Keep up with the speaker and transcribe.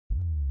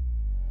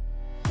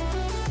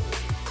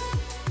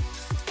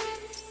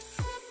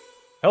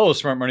Hello,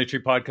 Smart Money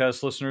Tree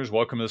podcast listeners.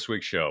 Welcome to this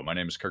week's show. My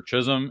name is Kirk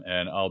Chisholm,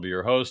 and I'll be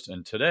your host.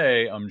 And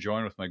today I'm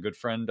joined with my good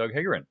friend, Doug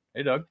Hagerin.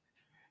 Hey, Doug.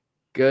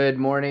 Good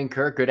morning,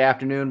 Kirk. Good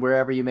afternoon,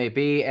 wherever you may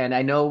be. And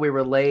I know we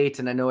were late,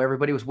 and I know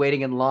everybody was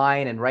waiting in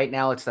line. And right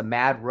now it's the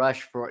mad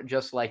rush for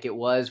just like it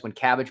was when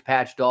Cabbage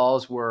Patch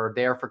Dolls were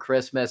there for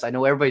Christmas. I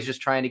know everybody's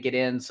just trying to get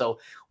in. So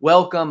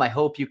welcome. I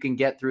hope you can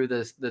get through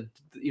the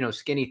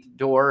skinny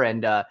door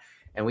and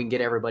we can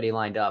get everybody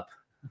lined up.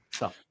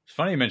 So. It's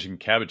funny you mentioned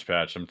Cabbage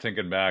Patch. I'm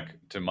thinking back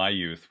to my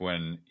youth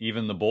when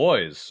even the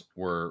boys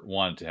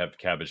wanted to have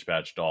Cabbage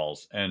Patch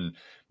dolls. And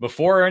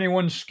before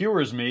anyone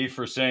skewers me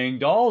for saying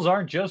dolls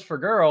aren't just for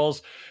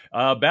girls,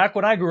 back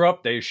when I grew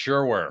up, they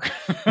sure were.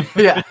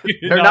 Yeah,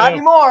 they're not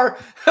anymore.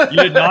 You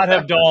did not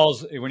have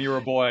dolls when you were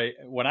a boy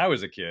when I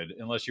was a kid,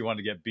 unless you wanted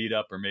to get beat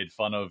up or made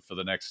fun of for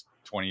the next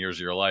 20 years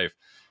of your life.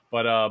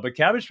 But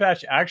Cabbage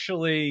Patch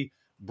actually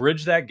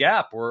bridge that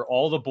gap where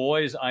all the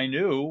boys I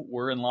knew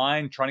were in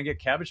line trying to get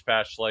Cabbage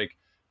Patch. Like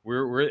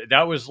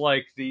that was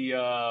like the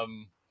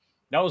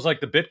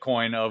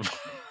Bitcoin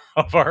of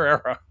of our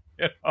era.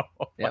 You know?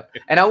 Yep.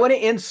 And I want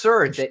to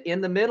insert that in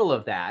the middle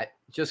of that,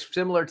 just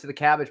similar to the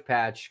Cabbage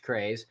Patch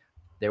craze,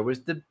 there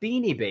was the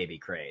Beanie Baby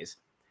craze.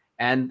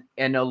 And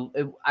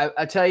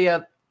I tell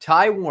you,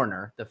 Ty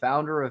Warner, the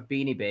founder of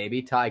Beanie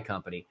Baby Tie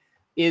Company,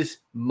 is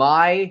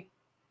my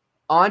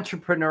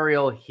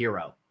entrepreneurial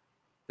hero.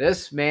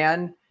 This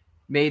man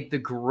made the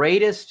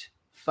greatest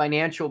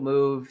financial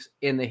moves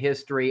in the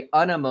history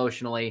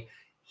unemotionally.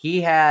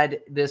 He had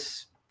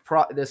this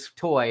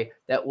toy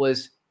that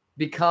was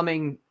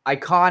becoming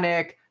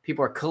iconic.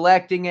 People are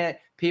collecting it.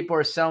 People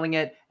are selling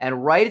it.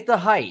 And right at the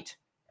height,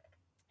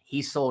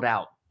 he sold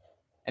out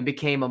and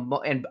became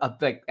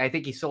I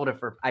think he sold it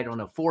for, I don't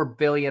know, $4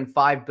 billion,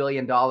 $5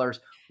 billion,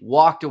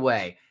 walked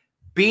away.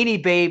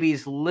 Beanie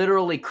Babies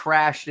literally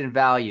crashed in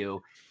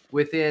value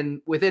within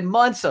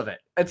months of it.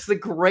 It's the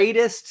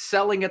greatest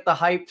selling at the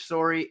hype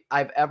story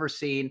I've ever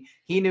seen.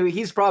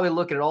 He's probably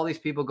looking at all these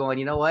people going,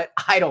 you know what?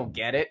 I don't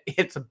get it.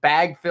 It's a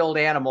bag filled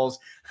animals.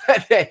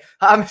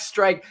 I'm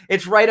strike.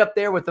 It's right up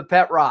there with the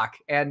Pet Rock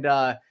and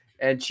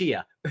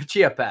Chia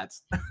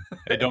Pets.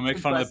 Hey, don't make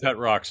fun of the Pet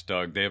Rocks,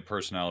 Doug. They have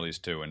personalities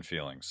too and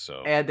feelings.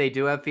 So and they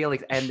do have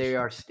feelings, and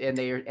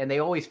they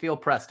always feel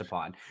pressed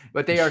upon.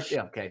 But they are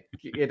okay.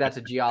 That's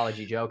a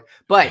geology joke,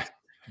 but.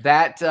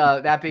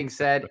 That being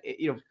said,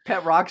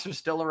 Pet Rocks are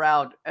still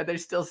around and they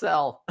still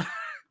sell.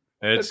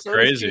 It's so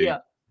crazy.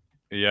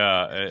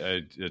 Yeah,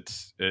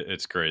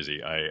 it's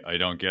crazy. I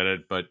don't get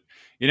it, but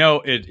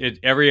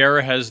every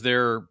era has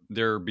their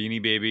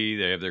Beanie Baby.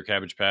 They have their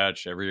Cabbage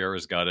Patch. Every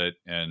era's got it,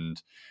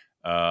 and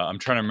I'm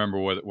trying to remember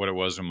what it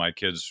was when my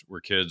kids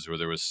were kids, where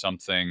there was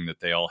something that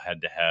they all had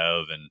to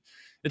have, and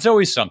it's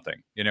always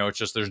something. It's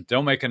just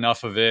don't make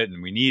enough of it,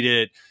 and we need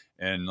it,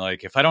 and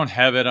like if I don't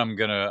have it, I'm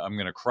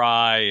gonna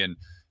cry, and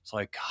it's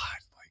like, God,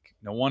 like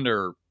no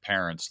wonder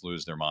parents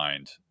lose their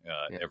mind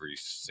every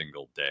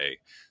single day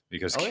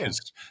because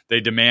kids,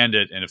 they demand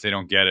it. And if they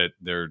don't get it,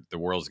 the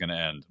world's going to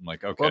end. I'm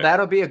like, okay. Well,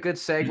 that'll be a good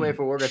segue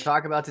for what we're going to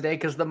talk about today,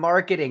 because the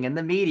marketing and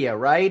the media,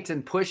 right?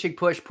 And push.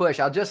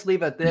 I'll just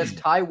leave it at this.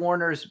 Ty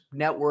Warner's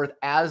net worth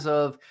as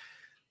of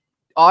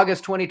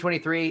August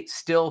 2023,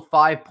 still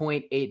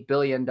 $5.8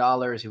 billion.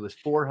 He was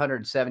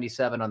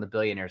 477 on the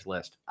billionaires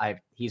list.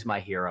 He's my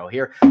hero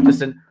here.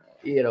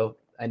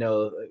 I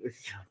know,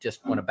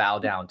 just want to bow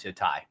down to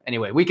Ty.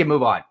 Anyway, we can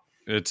move on.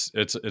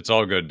 It's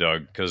all good,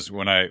 Doug. Because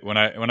when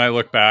I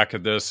look back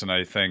at this and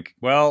I think,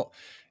 well,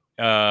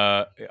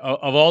 of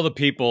all the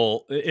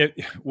people,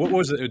 what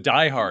was it?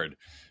 Die Hard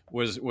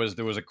was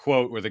there was a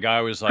quote where the guy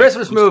was like,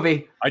 Christmas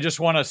movie. I just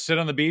want to sit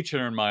on the beach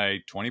and earn my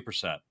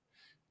 20%.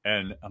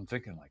 And I'm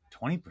thinking, like,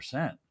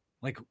 20%.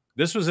 Like,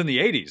 this was in the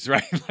 80s,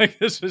 right? Like,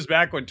 this was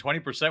back when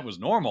 20% was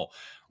normal.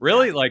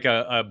 Really? Like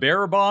a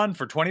bearer bond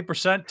for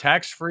 20%,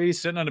 tax-free,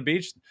 sitting on a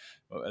beach?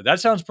 That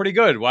sounds pretty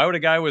good. Why would a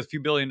guy with a few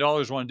 $1 billion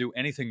want to do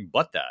anything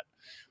but that?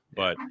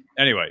 But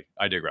anyway,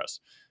 I digress.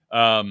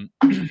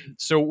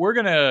 So we're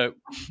gonna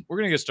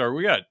get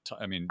started.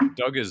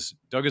 Doug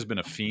has been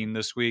a fiend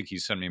this week. He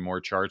sent me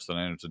more charts than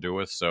I know what to do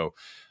with. So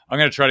I'm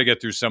gonna try to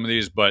get through some of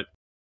these. But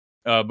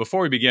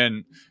before we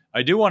begin,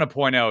 I do want to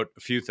point out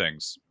a few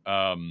things.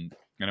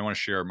 And I want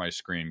to share my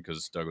screen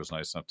because Doug was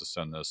nice enough to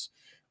send this,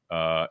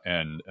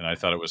 and I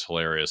thought it was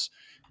hilarious.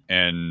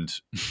 And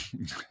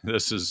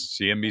this is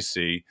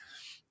CNBC.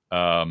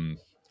 I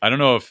don't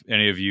know if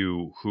any of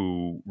you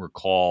who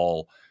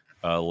recall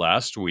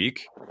last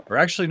week, or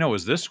actually no, it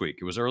was this week.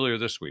 It was earlier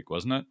this week,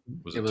 wasn't it?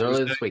 It was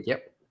earlier this week.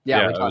 Yep.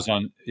 Yeah, it was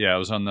on. Yeah, it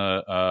was on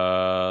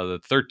the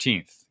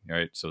 13th.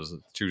 Right, so it was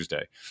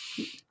Tuesday.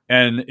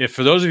 And if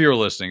for those of you who are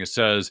listening, it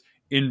says,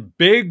 in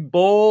big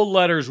bold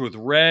letters with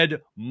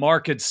red,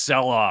 market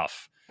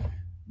sell-off.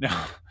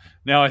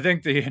 Now I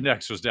think the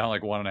index was down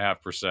like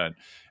 1.5%,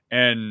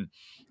 and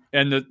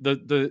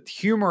the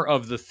humor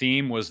of the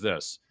theme was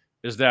this: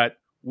 is that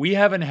we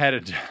haven't had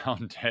a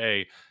down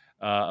day,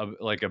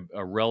 like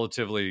a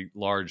relatively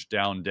large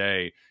down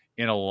day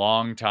in a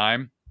long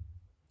time.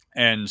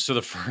 And so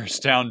the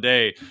first down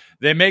day,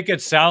 they make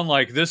it sound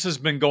like this has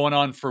been going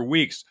on for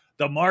weeks.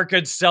 the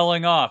market's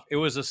selling off. It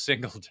was a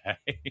single day.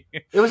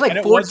 It was like And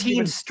it wasn't 14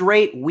 even,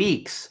 straight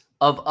weeks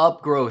of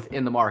up growth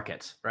in the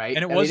markets, right?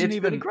 and it I mean, wasn't it's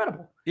been even,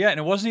 incredible. yeah, and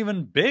it wasn't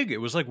even big. It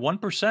was like 1%,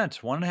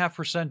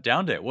 1.5%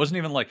 down day. It wasn't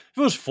even like, if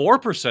it was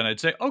 4%, I'd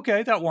say,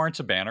 okay, that warrants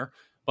a banner.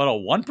 But a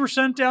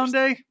 1% down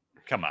day?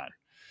 Come on.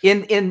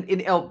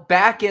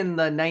 Back in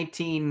the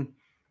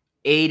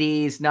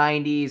 1980s,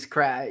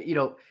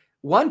 90s,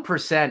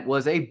 1%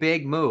 was a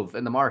big move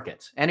in the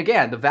markets. And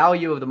again, the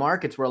value of the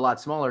markets were a lot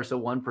smaller, so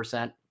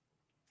 1%,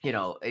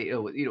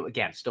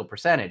 again, still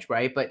percentage,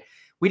 right? But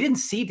we didn't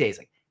see days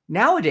like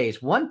nowadays.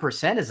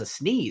 1% is a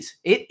sneeze.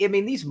 I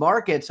mean, these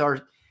markets are,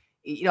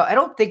 I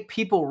don't think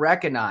people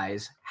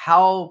recognize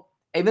how,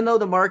 even though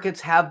the markets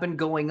have been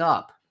going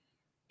up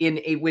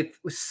with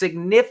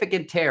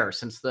significant tear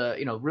since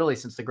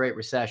since the Great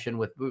Recession,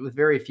 with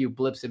very few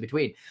blips in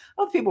between, I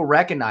don't think people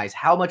recognize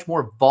how much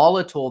more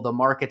volatile the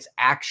markets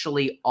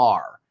actually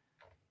are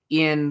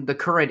in the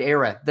current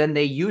era than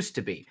they used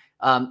to be.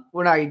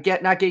 We're not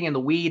getting in the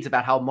weeds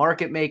about how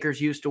market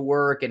makers used to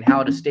work and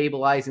how to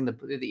stabilizing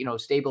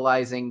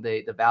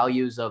the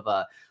values of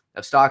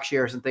stock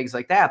shares and things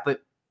like that.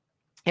 But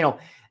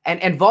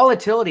and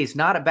volatility is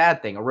not a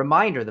bad thing. A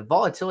reminder that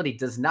volatility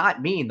does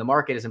not mean the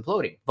market is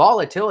imploding.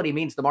 Volatility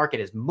means the market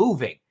is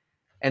moving.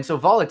 And so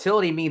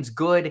volatility means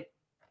good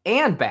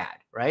and bad,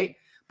 right?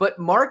 But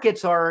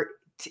markets are,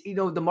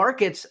 the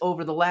markets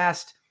over the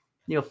last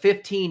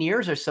 15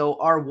 years or so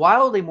are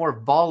wildly more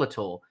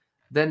volatile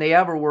than they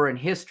ever were in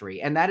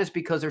history. And that is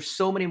because there's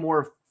so many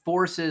more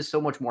forces, so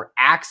much more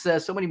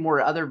access, so many more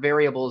other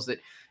variables that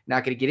I'm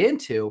not going to get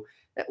into.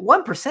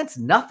 1% is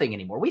nothing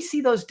anymore. We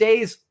see those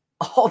days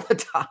all the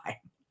time.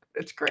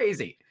 It's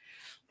crazy.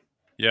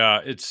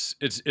 Yeah, it's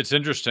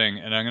interesting,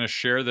 and I'm going to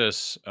share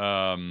this.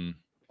 I'm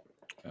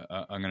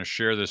going to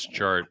share this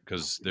chart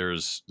because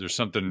there's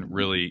something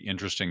really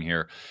interesting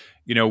here.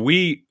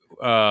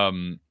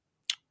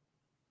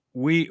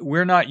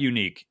 We're not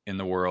unique in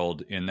the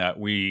world in that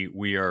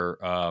we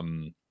are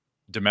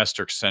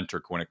domestic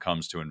centric when it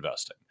comes to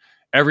investing.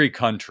 Every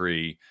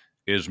country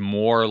is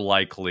more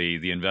likely,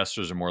 the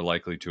investors are more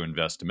likely to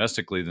invest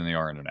domestically than they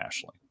are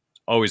internationally.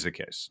 Always the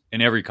case in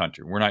every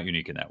country. We're not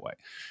unique in that way.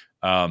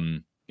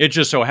 It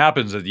just so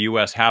happens that the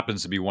U.S.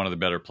 happens to be one of the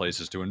better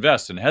places to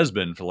invest and has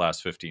been for the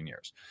last 15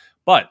 years.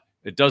 But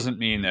it doesn't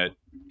mean that,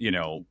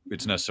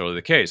 it's necessarily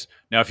the case.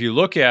 Now, if you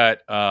look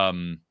at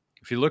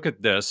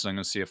this, I'm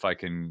going to see if I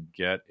can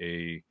get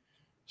a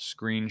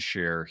screen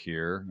share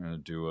here. I'm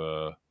going to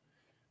do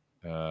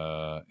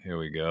here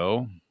we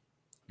go. I'm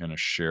going to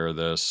share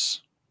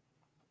this.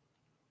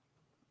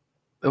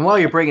 And while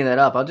you're bringing that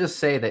up, I'll just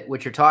say that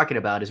what you're talking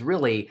about is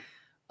really,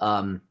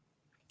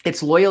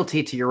 it's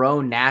loyalty to your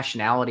own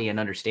nationality and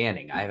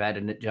understanding. I've had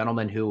a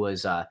gentleman who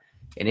was an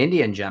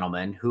Indian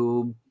gentleman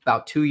who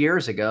about 2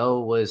 years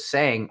ago was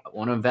saying, I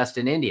want to invest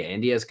in India.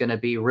 India is going to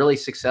be really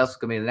successful,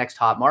 going to be the next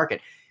hot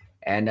market.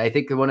 And I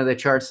think one of the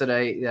charts that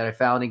I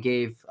found and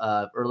gave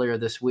earlier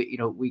this week,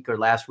 week or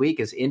last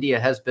week, is India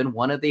has been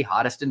one of the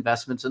hottest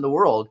investments in the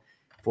world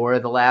for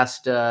the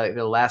last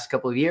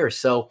couple of years.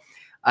 So,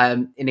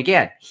 and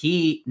again,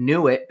 he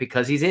knew it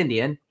because he's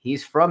Indian.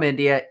 He's from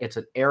India. It's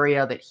an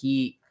area that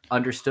he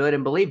understood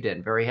and believed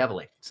in very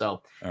heavily.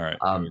 So, all right,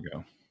 here we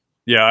go.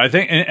 Yeah, I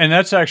think, and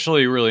that's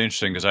actually really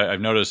interesting because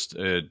I've noticed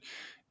a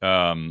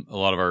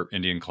lot of our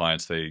Indian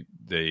clients, a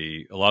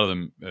lot of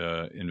them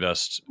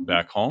invest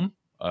back home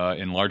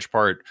in large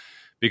part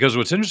because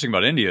what's interesting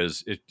about India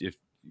is if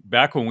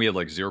back when we had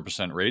like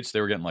 0% rates, they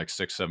were getting like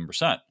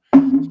 6-7%,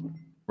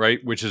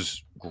 right? Which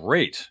is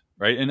great.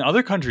 Right. And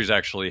other countries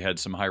actually had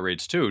some high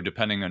rates too,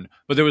 depending on,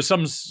 but there was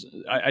some,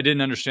 I didn't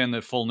understand the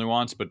full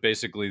nuance, but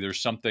basically there's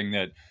something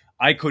that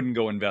I couldn't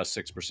go invest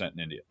 6% in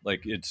India.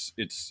 Like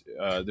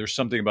there's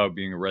something about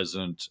being a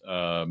resident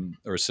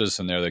or a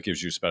citizen there that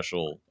gives you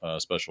special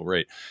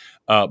rate.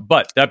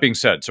 But that being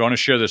said, so I want to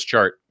share this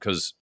chart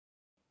because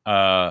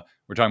we're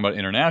talking about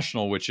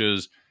international, which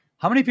is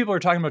how many people are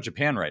talking about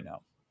Japan right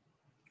now?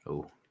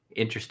 Oh,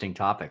 interesting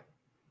topic.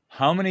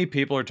 How many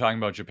people are talking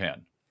about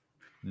Japan?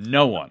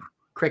 No one.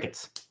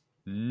 Crickets.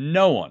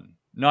 No one.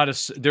 Not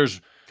a. There's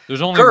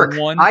only Kirk,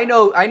 one. I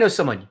know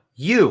someone.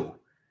 You've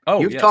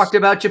yes. talked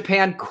about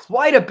Japan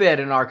quite a bit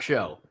in our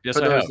show. Yes,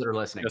 for I those have. that are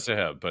listening. Yes, I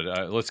have.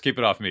 But let's keep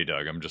it off me,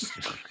 Doug. I'm just.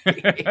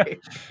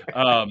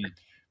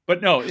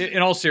 But no.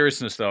 In all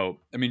seriousness, though,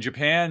 I mean,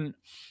 Japan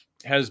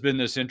has been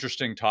this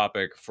interesting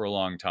topic for a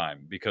long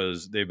time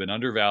because they've been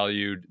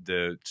undervalued.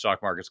 The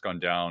stock market's gone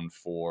down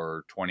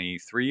for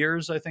 23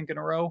 years, I think, in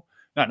a row.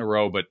 Not in a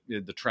row, but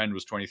the trend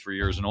was 23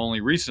 years. And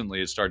only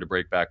recently it started to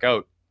break back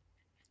out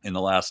in the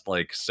last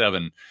like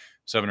seven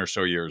or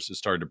so years. It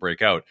started to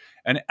break out.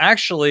 And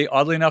actually,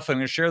 oddly enough, I'm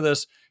going to share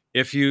this.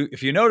 If you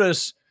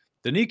notice,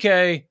 the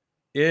Nikkei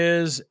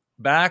is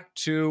back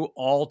to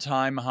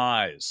all-time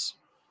highs.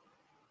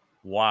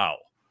 Wow.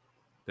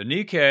 The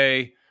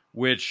Nikkei,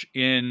 which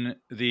in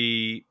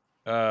the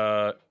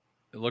I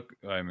think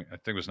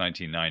it was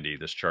 1990.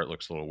 This chart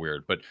looks a little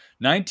weird, but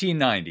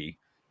 1990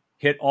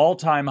 hit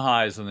all-time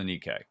highs in the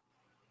Nikkei.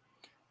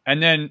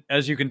 And then,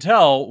 as you can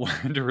tell,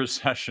 went into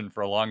recession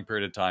for a long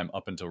period of time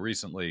up until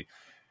recently.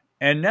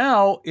 And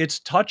now it's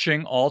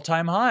touching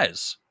all-time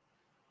highs.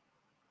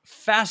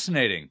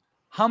 Fascinating.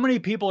 How many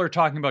people are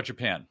talking about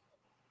Japan?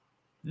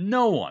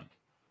 No one.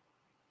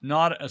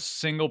 Not a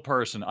single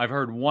person. I've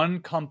heard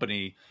one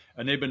company,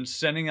 and they've been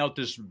sending out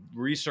this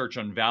research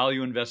on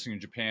value investing in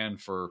Japan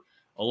for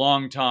a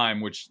long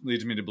time, which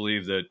leads me to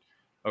believe that,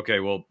 okay,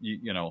 well,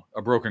 you know,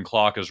 a broken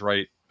clock is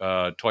right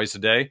twice a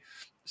day.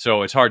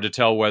 So it's hard to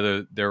tell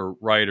whether they're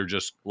right or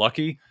just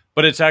lucky.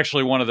 But it's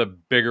actually one of the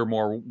bigger,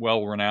 more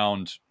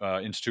well-renowned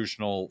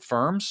institutional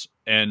firms.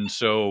 And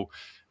so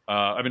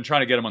I've been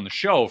trying to get them on the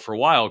show for a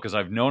while because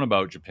I've known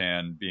about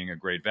Japan being a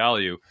great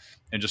value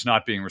and just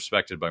not being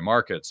respected by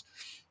markets.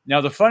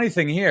 Now, the funny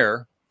thing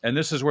here, and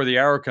this is where the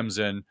arrow comes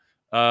in,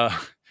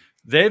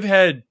 they've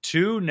had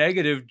 2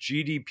 negative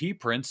GDP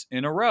prints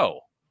in a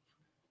row.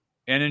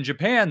 And in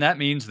Japan, that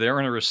means they're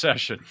in a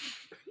recession.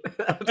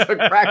 That's what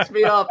cracks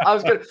me up. I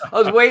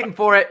was waiting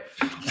for it.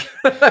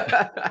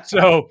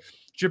 So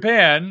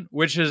Japan,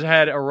 which has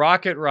had a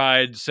rocket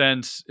ride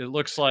since it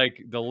looks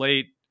like the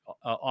late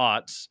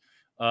aughts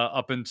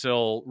up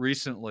until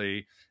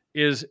recently,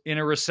 is in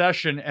a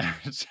recession, and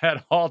it's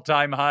at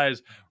all-time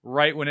highs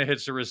right when it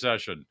hits a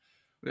recession.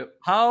 Yep.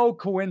 How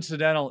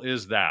coincidental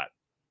is that?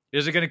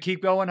 Is it going to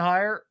keep going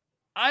higher?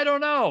 I don't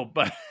know,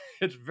 but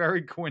it's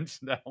very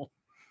coincidental.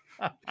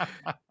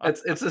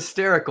 It's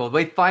hysterical.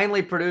 They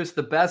finally produced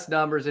the best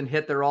numbers and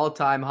hit their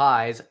all-time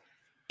highs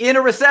in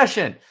a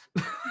recession.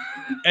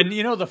 And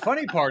you know, the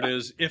funny part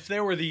is, if they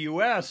were the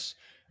US,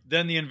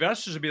 then the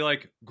investors would be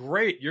like,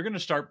 great, you're going to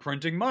start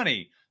printing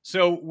money.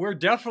 So we're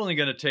definitely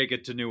going to take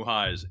it to new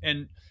highs.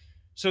 And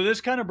so this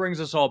kind of brings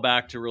us all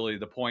back to really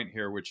the point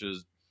here, which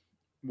is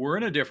we're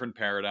in a different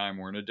paradigm.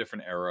 We're in a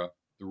different era.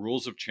 The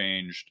rules have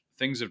changed.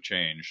 Things have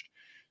changed.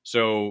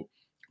 So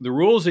the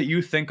rules that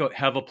you think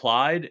have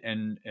applied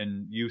and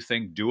you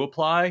think do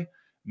apply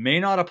may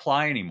not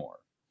apply anymore.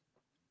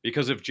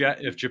 Because if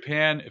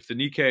Japan, if the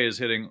Nikkei is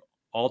hitting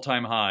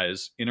all-time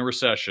highs in a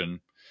recession,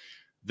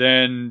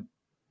 then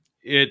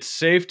it's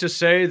safe to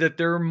say that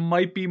there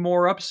might be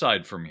more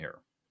upside from here.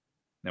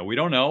 Now, we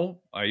don't know.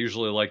 I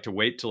usually like to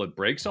wait till it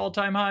breaks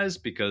all-time highs,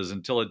 because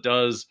until it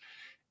does,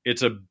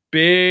 it's a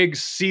big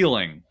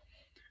ceiling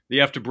that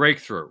you have to break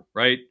through,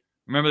 right?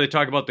 Remember they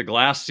talk about the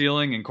glass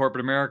ceiling in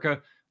corporate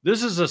America?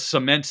 This is a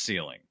cement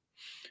ceiling.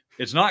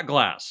 It's not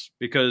glass,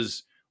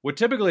 because what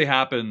typically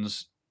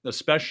happens,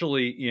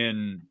 especially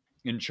in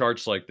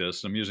charts like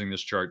this, I'm using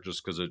this chart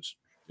just because I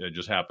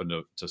just happened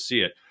to see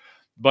it.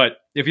 But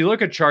if you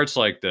look at charts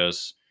like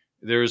this,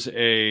 there's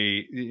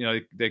they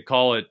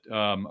call it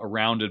a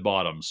rounded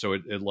bottom. So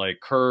it like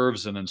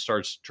curves and then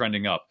starts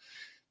trending up.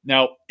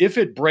 Now, if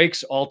it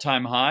breaks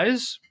all-time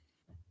highs,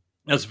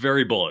 that's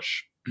very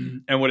bullish.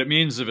 And what it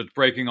means, if it's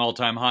breaking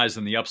all-time highs,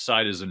 then the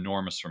upside is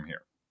enormous from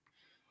here.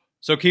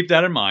 So keep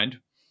that in mind.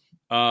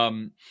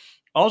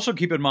 Also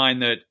keep in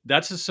mind that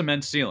that's a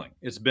cement ceiling.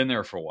 It's been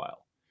there for a while,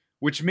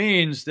 which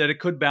means that it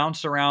could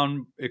bounce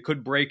around. It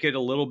could break it a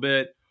little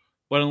bit.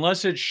 But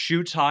unless it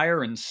shoots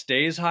higher and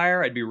stays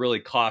higher, I'd be really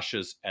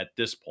cautious at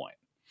this point.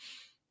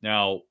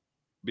 Now,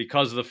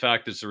 because of the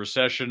fact it's a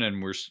recession,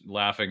 and we're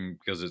laughing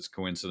because it's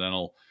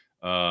coincidental,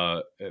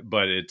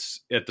 but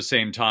it's at the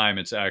same time,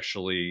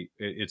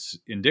 it's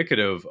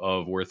indicative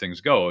of where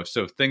things go.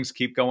 So if things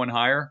keep going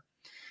higher,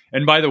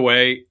 and by the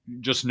way,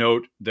 just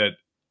note that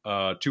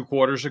 2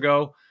 quarters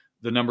ago,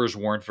 the numbers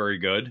weren't very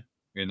good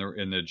in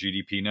the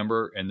GDP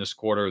number, and this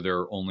quarter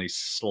they're only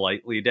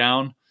slightly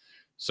down.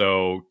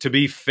 So to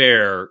be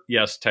fair,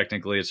 yes,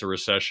 technically it's a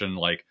recession.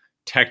 Like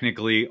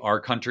technically our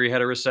country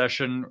had a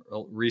recession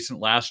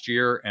last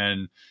year,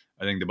 and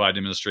I think the Biden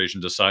administration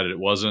decided it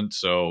wasn't.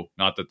 So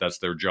not that that's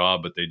their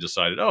job, but they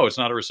decided, oh, it's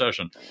not a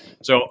recession.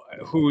 So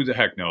who the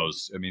heck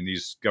knows? I mean,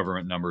 these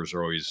government numbers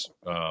are always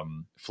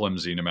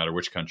flimsy no matter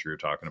which country you're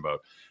talking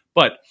about.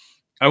 But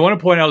I want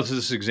to point out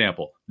this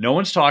example. No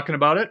one's talking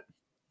about it.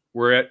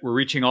 We're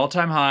reaching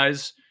all-time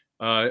highs.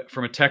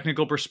 From a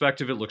technical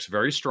perspective, it looks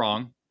very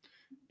strong.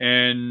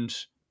 And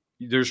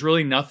there's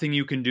really nothing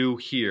you can do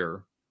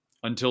here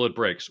until it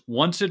breaks.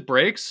 Once it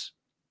breaks,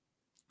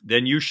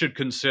 then you should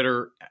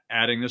consider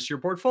adding this to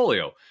your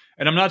portfolio.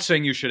 And I'm not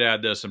saying you should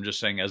add this. I'm just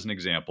saying as an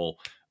example,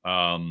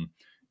 and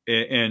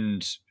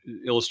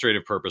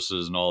illustrative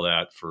purposes and all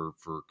that for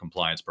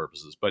compliance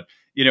purposes. But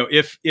you know,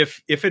 if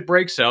it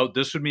breaks out,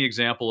 this would be an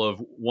example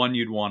of one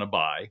you'd want to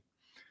buy.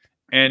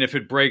 And if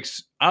it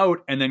breaks out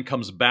and then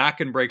comes back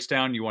and breaks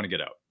down, you want to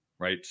get out,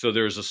 right? So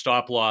there's a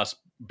stop loss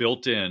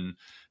built in,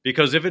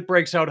 because if it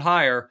breaks out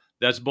higher,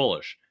 that's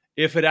bullish.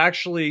 If it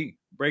actually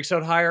breaks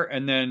out higher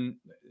and then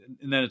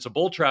it's a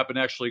bull trap and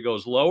actually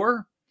goes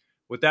lower,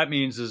 what that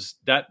means is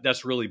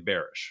that's really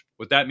bearish.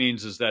 What that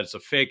means is that it's a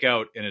fake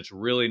out and it's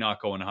really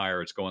not going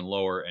higher, it's going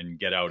lower, and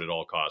get out at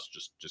all costs.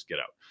 Just get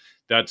out.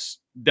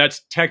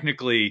 That's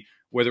technically,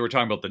 whether we're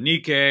talking about the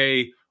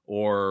Nikkei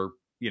or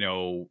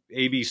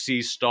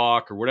ABC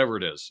stock or whatever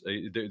it is,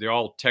 they're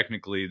all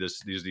technically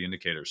these are the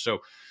indicators.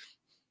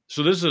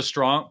 So this is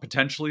a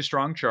potentially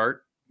strong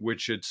chart.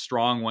 which it's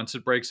strong once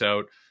it breaks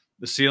out.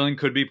 The ceiling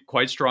could be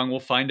quite strong. We'll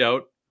find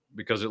out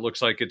because it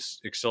looks like it's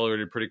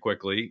accelerated pretty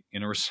quickly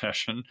in a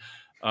recession.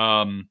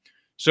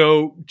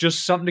 So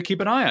just something to keep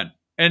an eye on.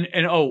 And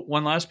oh,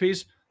 one last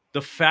piece.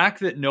 The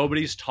fact that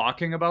nobody's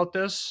talking about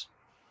this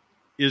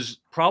is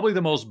probably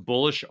the most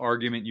bullish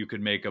argument you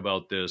could make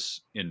about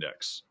this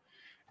index.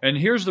 And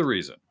here's the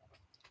reason.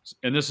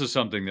 And this is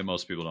something that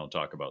most people don't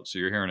talk about. So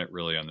you're hearing it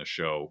really on this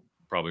show.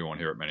 Probably won't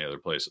hear it many other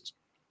places.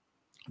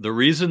 The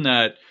reason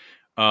that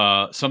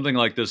something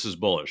like this is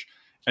bullish,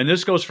 and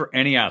this goes for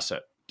any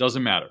asset,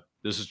 doesn't matter.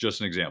 This is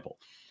just an example.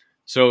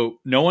 So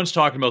no one's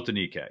talking about the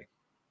Nikkei.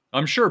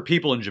 I'm sure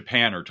people in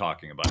Japan are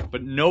talking about it,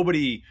 but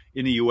nobody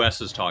in the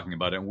US is talking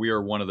about it. And we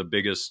are one of the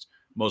biggest,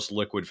 most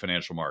liquid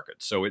financial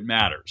markets. So it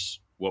matters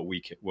what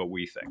we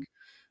think,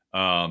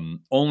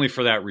 only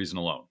for that reason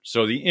alone.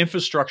 So the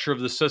infrastructure of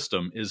the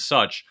system is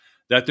such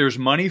that there's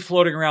money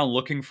floating around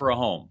looking for a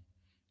home.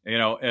 You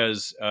know,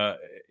 as I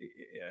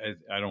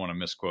don't want to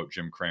misquote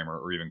Jim Cramer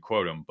or even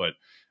quote him, but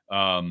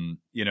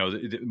you know,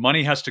 the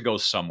money has to go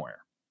somewhere.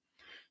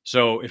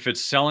 So if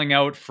it's selling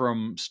out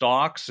from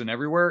stocks and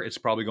everywhere, it's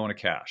probably going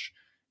to cash.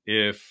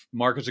 If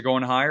markets are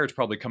going higher, it's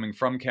probably coming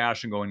from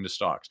cash and going to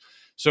stocks.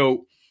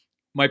 So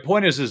my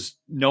point is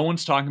no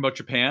one's talking about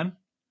Japan.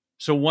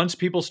 So once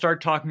people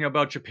start talking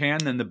about Japan,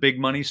 then the big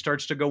money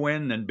starts to go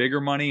in, then bigger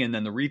money, and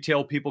then the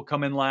retail people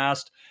come in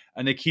last,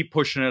 and they keep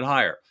pushing it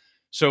higher.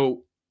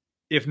 So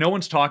if no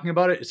one's talking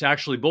about it, it's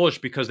actually bullish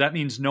because that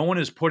means no one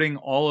is putting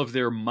all of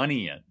their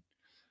money in.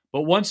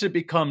 But once it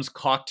becomes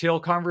cocktail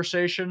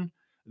conversation,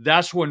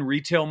 that's when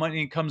retail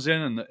money comes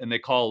in, and they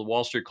call,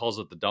 Wall Street calls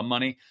it the dumb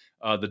money.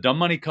 The dumb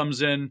money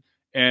comes in,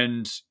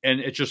 and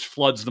it just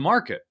floods the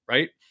market,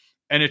 right?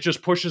 And it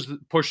just pushes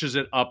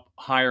it up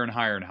higher and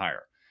higher and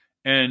higher.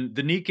 And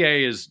the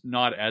Nikkei is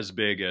not as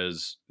big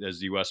as the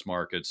U.S.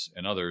 markets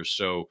and others.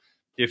 So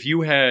if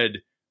you had,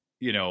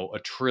 you know,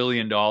 $1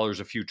 trillion, a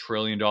few $1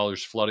 trillion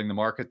flooding the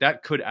market,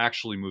 that could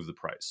actually move the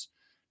price.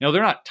 Now,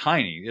 they're not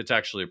tiny. It's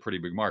actually a pretty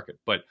big market.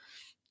 But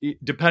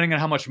depending on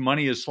how much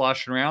money is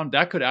sloshing around,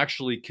 that could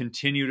actually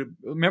continue to...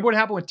 Remember what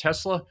happened with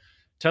Tesla?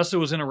 Tesla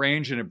was in a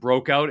range and it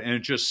broke out and it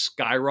just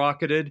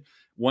skyrocketed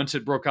once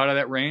it broke out of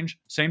that range.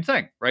 Same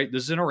thing, right?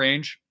 This is in a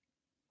range.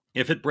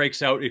 If it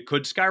breaks out, it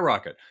could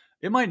skyrocket.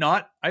 It might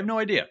not. I have no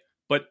idea.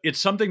 But it's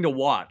something to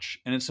watch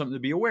and it's something to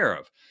be aware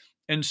of.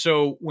 And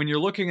so when you're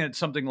looking at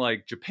something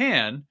like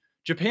Japan,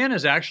 Japan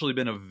has actually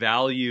been a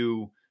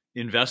value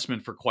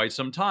investment for quite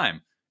some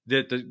time.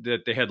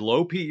 That they had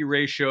low PE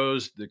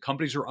ratios, the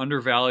companies were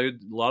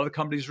undervalued, a lot of the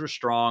companies were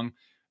strong.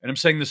 And I'm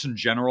saying this in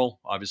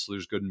general, obviously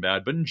there's good and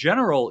bad, but in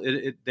general,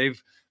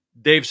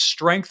 they've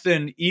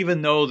strengthened,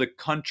 even though the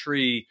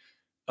country,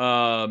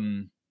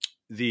 the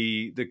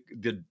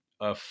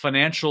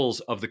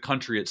financials of the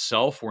country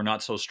itself were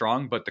not so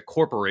strong, but the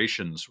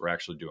corporations were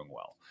actually doing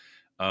well.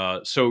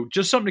 So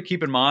just something to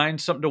keep in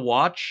mind, something to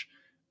watch.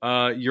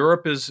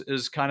 Europe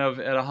is kind of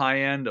at a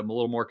high end. I'm a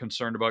little more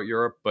concerned about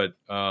Europe, but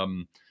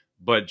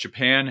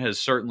Japan has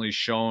certainly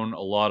shown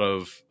a lot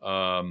of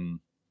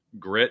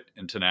grit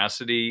and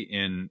tenacity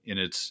in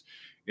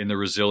the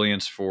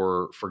resilience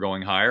for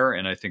going higher,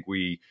 and I think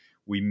we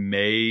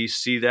may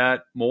see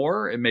that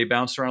more. It may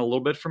bounce around a little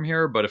bit from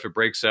here, but if it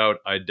breaks out,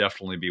 I'd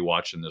definitely be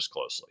watching this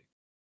closely.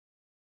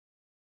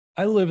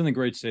 I live in the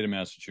great state of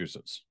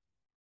Massachusetts.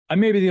 I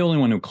may be the only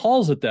one who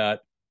calls it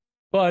that,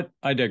 but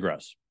I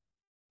digress.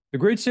 The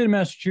great state of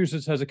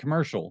Massachusetts has a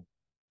commercial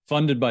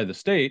funded by the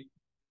state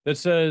that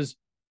says,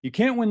 you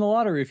can't win the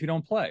lottery if you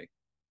don't play.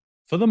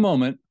 For the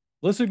moment,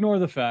 let's ignore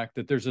the fact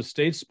that there's a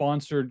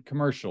state-sponsored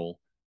commercial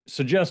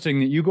suggesting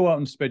that you go out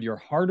and spend your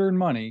hard-earned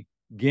money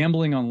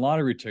gambling on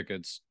lottery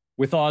tickets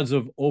with odds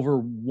of over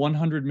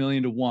 100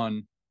 million to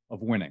 1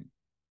 of winning.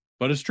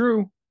 But it's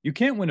true, you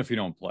can't win if you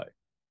don't play.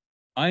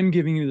 I'm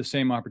giving you the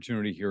same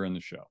opportunity here in the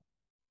show.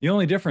 The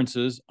only difference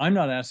is I'm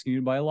not asking you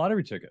to buy a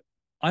lottery ticket.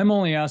 I'm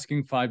only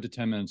asking 5 to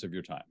 10 minutes of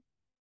your time.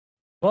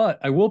 But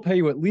I will pay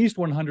you at least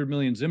 100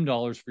 million Zim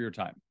dollars for your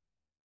time.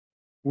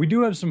 We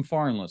do have some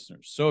foreign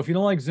listeners, so if you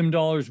don't like Zim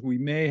dollars, we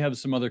may have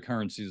some other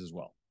currencies as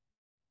well.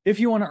 If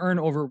you want to earn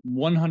over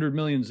 100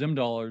 million Zim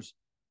dollars,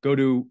 go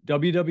to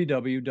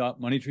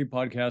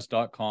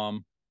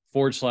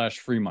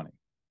www.moneytreepodcast.com/free money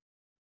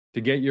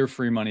to get your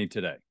free money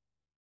today.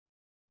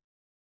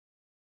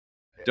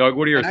 Doug,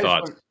 what are your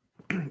thoughts?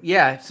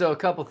 Yeah, so a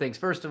couple things.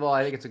 First of all,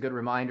 I think it's a good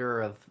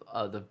reminder of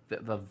the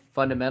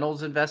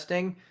fundamentals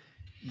investing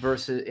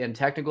versus in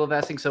technical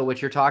investing. So what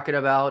you're talking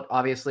about,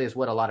 obviously, is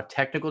what a lot of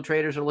technical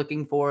traders are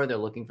looking for. They're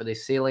looking for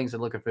these ceilings.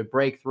 They're looking for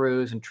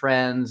breakthroughs and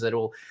trends that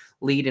will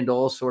lead into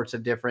all sorts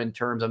of different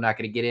terms I'm not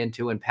going to get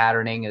into, and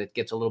patterning. And it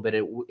gets a little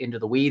bit into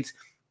the weeds.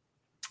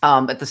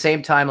 At the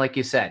same time, like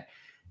you said,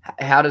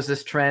 how does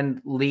this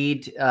trend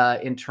lead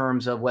in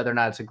terms of whether or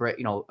not it's a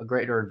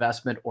greater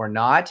investment or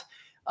not?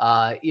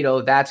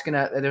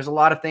 There's a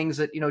lot of things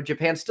that,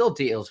 Japan still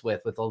deals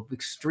with an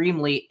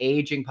extremely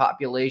aging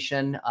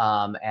population.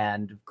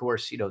 And of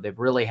course, they've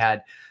really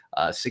had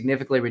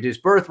significantly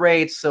reduced birth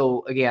rates.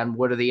 So again,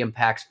 what are the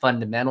impacts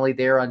fundamentally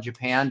there on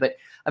Japan? But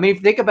I mean, if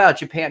you think about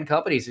Japan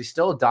companies, they're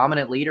still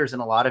dominant leaders in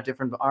a lot of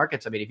different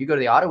markets. I mean, if you go to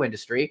the auto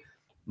industry,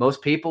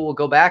 most people will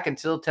go back and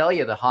still tell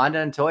you the Honda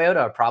and Toyota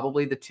are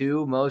probably the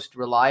two most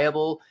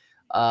reliable,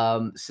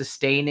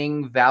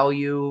 sustaining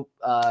value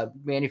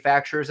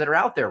manufacturers that are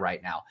out there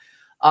right now.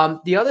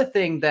 The other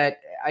thing that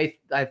I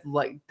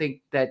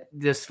think that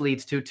this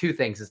leads to two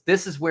things is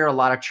this is where a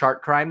lot of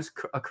chart crimes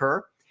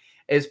occur,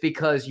 is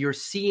because you're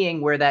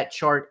seeing where that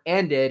chart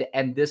ended,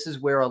 and this is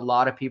where a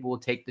lot of people will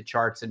take the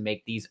charts and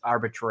make these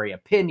arbitrary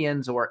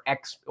opinions or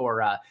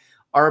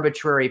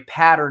arbitrary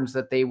patterns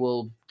that they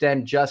will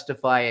then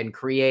justify and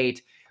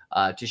create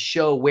to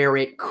show where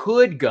it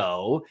could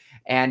go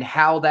and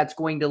how that's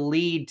going to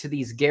lead to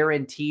these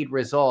guaranteed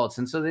results.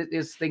 And so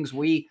there's things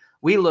we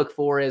look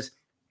for is,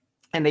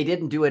 and they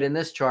didn't do it in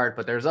this chart,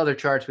 but there's other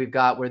charts we've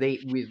got where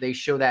they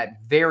show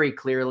that very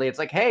clearly. It's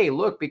like, hey,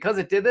 look, because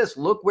it did this,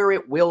 look where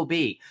it will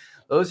be.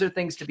 Those are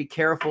things to be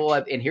careful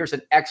of. And here's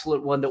an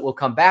excellent one that we'll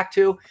come back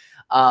to.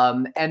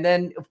 And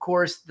then, of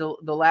course, the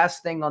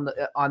last thing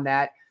on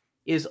that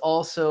is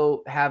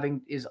also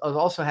having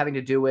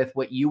to do with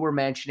what you were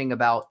mentioning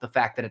about the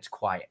fact that it's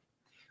quiet.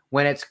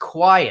 When it's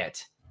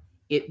quiet,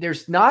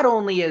 there's not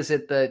only is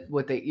it the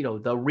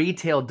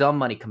retail dumb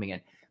money coming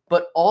in,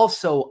 but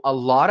also a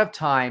lot of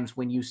times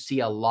when you see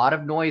a lot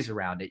of noise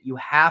around it, you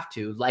have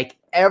to, like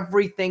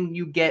everything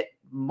you get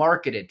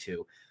marketed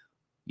to,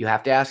 you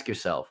have to ask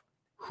yourself,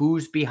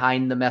 who's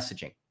behind the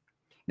messaging?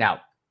 Now,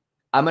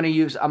 I'm going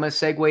to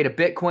segue to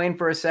Bitcoin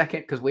for a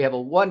second because we have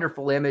a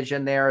wonderful image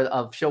in there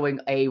of showing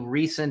a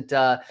recent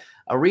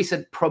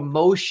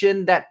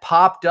promotion that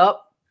popped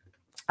up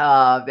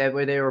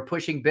where they were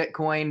pushing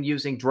Bitcoin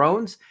using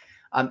drones.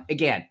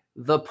 Again,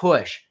 the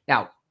push.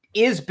 Now,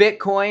 is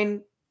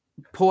Bitcoin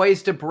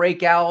poised to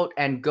break out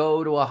and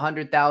go to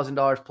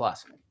 $100,000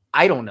 plus?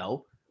 I don't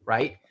know,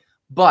 right?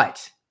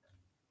 But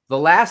the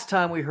last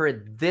time we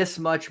heard this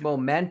much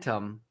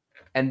momentum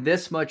and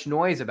this much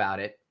noise about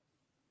it,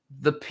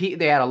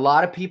 they had a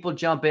lot of people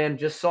jump in.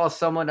 Just saw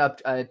someone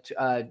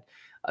a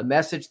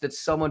message that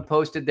someone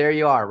posted. There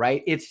you are,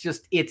 right?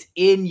 It's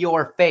in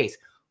your face.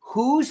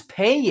 Who's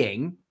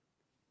paying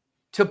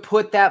to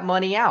put that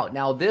money out?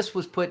 Now, this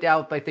was put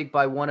out, I think,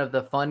 by one of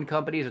the fund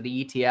companies or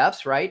the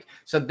ETFs, right?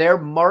 So they're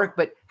marked,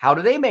 but how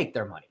do they make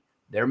their money?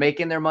 They're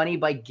making their money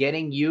by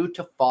getting you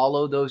to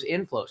follow those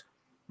inflows.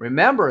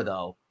 Remember,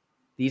 though,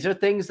 these are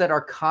things that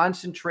are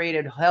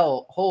concentrated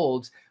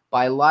holds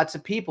by lots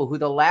of people who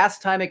the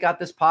last time it got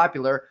this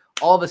popular,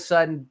 all of a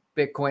sudden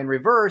Bitcoin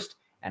reversed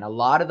and a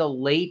lot of the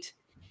late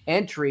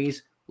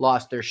entries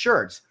lost their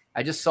shirts.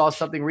 I just saw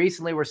something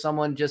recently where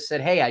someone just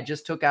said, hey, I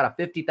just took out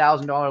a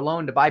 $50,000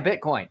 loan to buy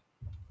Bitcoin.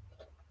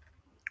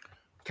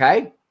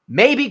 Okay.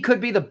 Maybe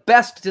could be the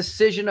best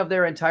decision of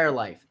their entire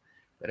life,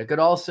 but it could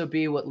also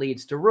be what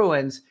leads to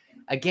ruins.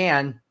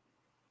 Again,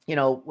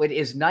 what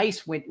is nice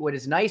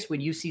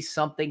when you see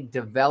something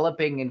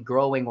developing and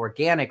growing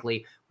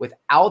organically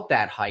without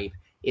that hype,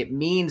 it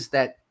means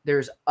that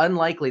there's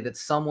unlikely that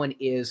someone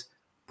is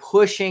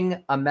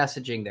pushing a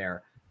messaging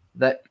there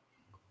that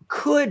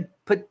could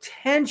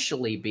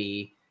potentially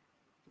be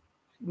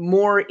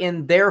more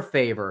in their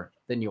favor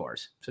than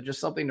yours. So just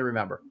something to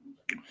remember.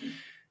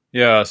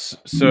 Yes.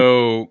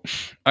 So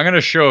I'm going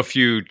to show a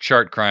few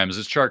chart crimes.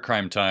 It's chart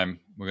crime time.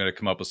 We're going to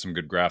come up with some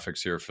good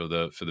graphics here for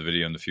the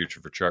video in the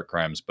future for chart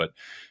crimes. But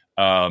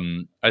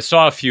I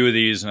saw a few of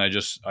these, and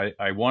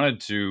I wanted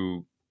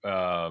to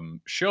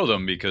show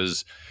them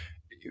because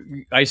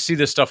I see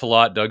this stuff a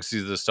lot. Doug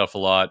sees this stuff a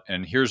lot.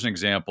 And here's an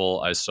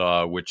example I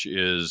saw, which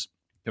is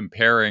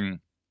comparing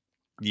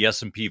the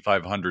S&P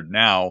 500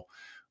 now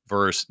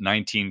versus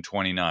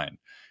 1929.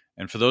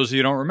 And for those of you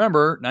who don't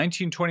remember,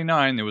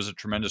 1929, there was a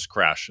tremendous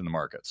crash in the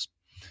markets.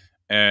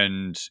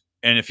 And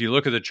if you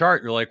look at the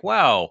chart, you're like,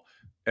 wow,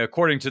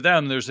 according to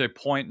them, there's a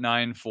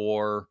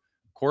 0.94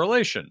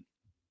 correlation.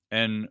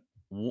 And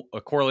a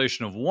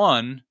correlation of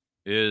 1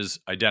 is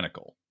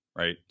identical,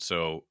 right?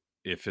 So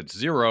if it's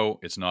 0,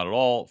 it's not at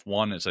all. If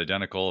 1, it's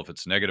identical. If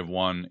it's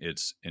 -1,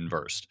 it's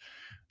inversed.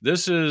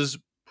 This is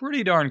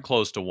pretty darn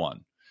close to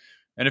 1.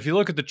 And if you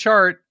look at the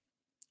chart,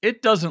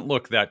 it doesn't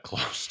look that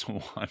close to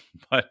 1,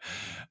 but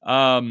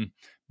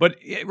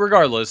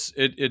regardless,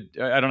 I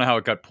don't know how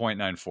it got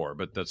 0.94,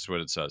 but that's what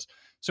it says.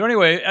 So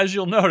anyway, as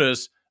you'll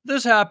notice,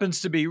 this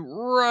happens to be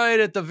right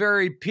at the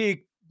very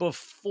peak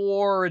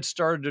before it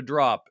started to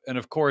drop. And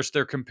of course,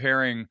 they're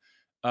comparing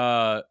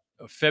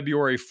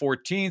February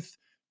 14th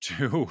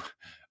to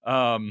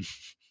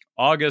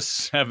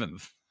August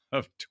 7th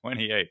of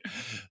 28.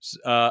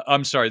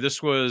 I'm sorry,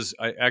 this was,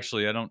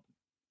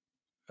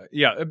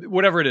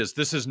 whatever it is,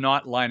 this is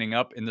not lining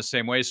up in the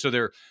same way. So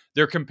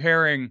they're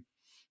comparing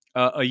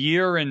a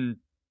year and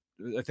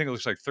I think it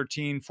looks like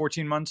 14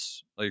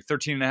 months, like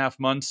 13 and a half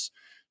months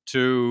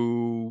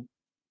to,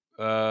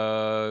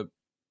 I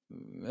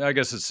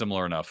guess it's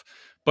similar enough.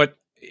 But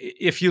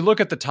if you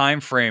look at the time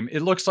frame,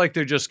 it looks like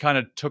they just kind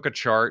of took a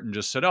chart and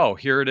just said, oh,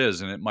 here it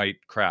is, and it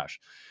might crash.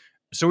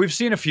 So we've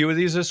seen a few of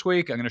these this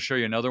week. I'm going to show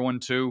you another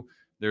one too.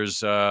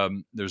 There's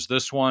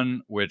this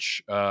one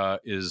which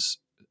is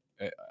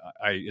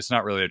it's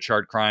not really a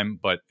chart crime,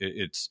 but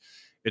it's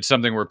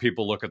something where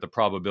people look at the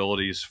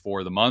probabilities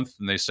for the month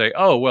and they say,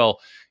 oh well,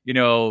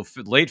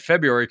 late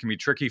February can be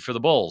tricky for the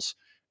bulls,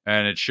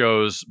 and it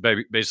shows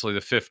basically the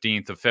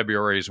 15th of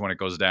February is when it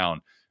goes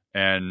down,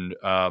 and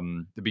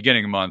the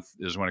beginning of the month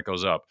is when it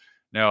goes up.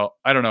 Now,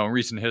 I don't know, in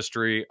recent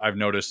history, I've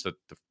noticed that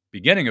the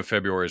beginning of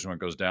February is when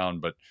it goes down,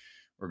 but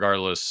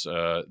regardless,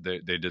 they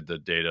did the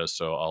data,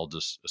 so I'll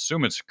just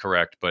assume it's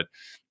correct. But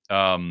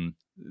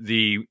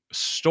the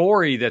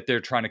story that they're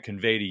trying to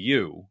convey to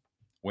you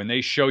when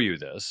they show you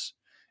this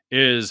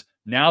is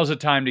now's the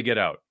time to get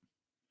out.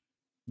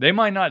 They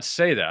might not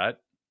say that,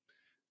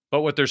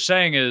 but what they're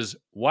saying is,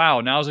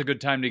 wow, now's a good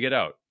time to get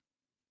out.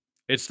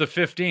 It's the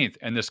 15th,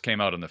 and this came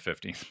out on the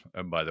 15th,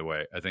 by the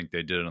way. I think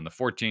they did it on the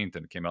 14th,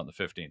 and it came out on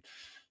the 15th.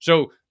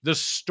 So the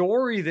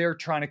story they're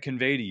trying to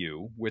convey to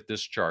you with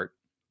this chart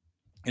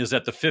is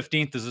that the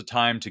 15th is the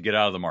time to get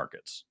out of the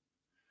markets.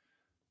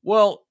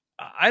 Well,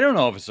 I don't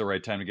know if it's the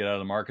right time to get out of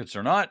the markets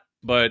or not,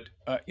 but,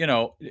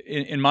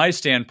 in my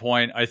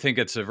standpoint, I think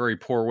it's a very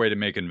poor way to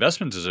make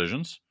investment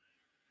decisions.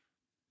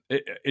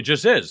 It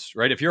just is,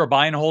 right? If you're a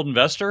buy and hold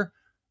investor,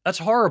 that's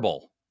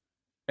horrible.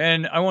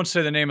 And I won't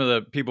say the name of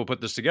the people who put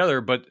this together,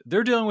 but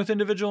they're dealing with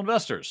individual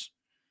investors.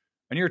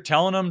 And you're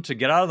telling them to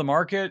get out of the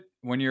market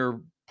when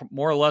you're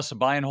more or less a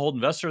buy and hold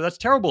investor, that's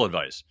terrible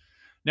advice.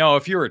 Now,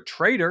 if you're a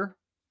trader,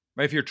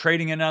 right, if you're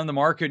trading in and out of the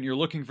market and you're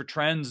looking for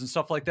trends and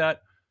stuff like that,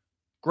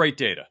 great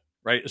data,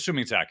 right?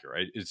 Assuming it's accurate,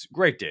 right? It's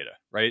great data,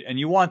 right? And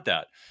you want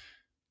that.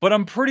 But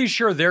I'm pretty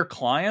sure their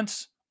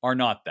clients are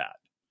not that.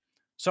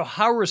 So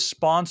how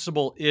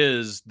responsible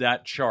is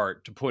that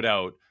chart to put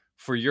out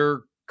for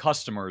your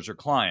customers or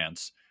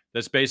clients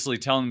that's basically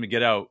telling them to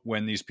get out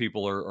when these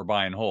people are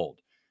buy and hold?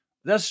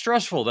 That's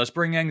stressful. That's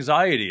bringing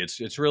anxiety.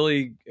 It's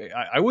really,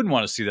 I wouldn't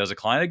want to see that as a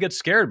client. I get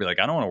scared, be like,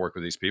 I don't want to work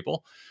with these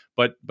people.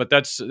 But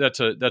that's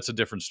a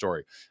different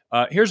story.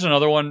 Here's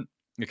another one.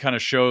 It kind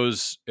of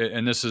shows,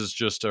 and this is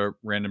just a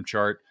random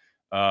chart.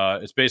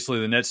 It's basically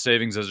the net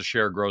savings as a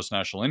share of gross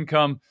national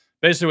income.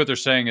 Basically what they're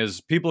saying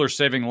is people are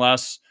saving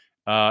less,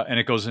 and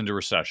it goes into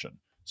recession.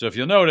 So if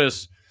you'll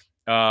notice,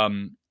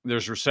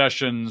 there's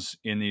recessions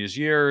in these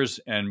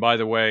years. And by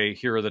the way,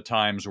 here are the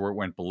times where it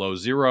went below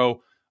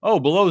zero. Oh,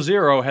 below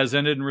zero has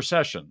ended in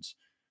recessions.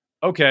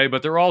 Okay,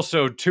 but there are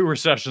also 2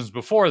 recessions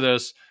before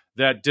this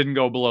that didn't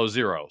go below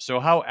zero. So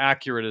how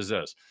accurate is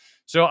this?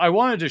 So I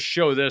wanted to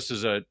show this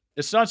as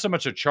it's not so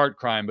much a chart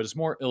crime, but it's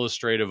more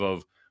illustrative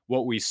of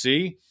what we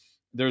see.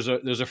 There's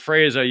a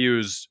phrase I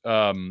use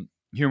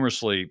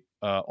humorously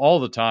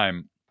all the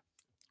time,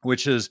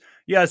 which is,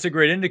 yeah, it's a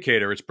great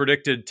indicator. It's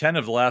predicted 10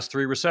 of the last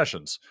 3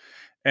 recessions.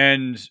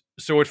 And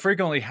so what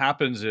frequently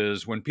happens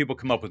is when people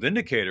come up with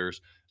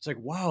indicators, it's like,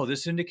 wow,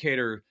 this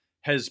indicator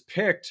has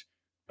picked,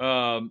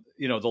 the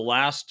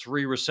last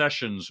 3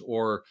 recessions,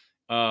 or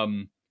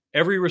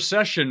every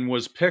recession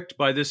was picked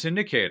by this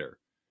indicator.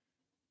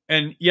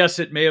 And yes,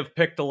 it may have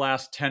picked the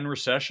last 10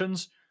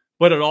 recessions,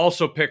 but it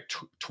also picked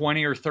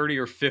 20 or 30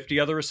 or 50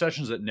 other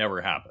recessions that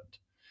never happened.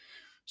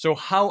 So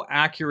how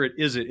accurate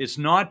is it? It's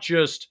not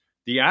just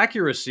the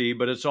accuracy,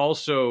 but it's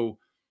also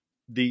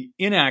the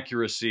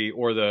inaccuracy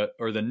or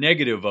the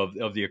negative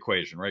of the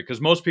equation, right?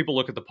 Because most people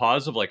look at the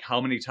positive, like how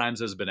many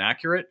times has it been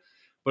accurate,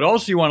 but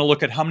also you want to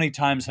look at how many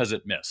times has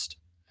it missed.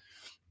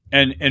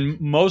 And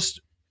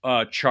most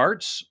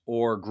charts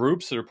or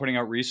groups that are putting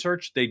out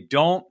research, they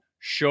don't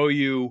show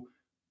you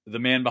the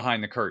man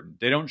behind the curtain.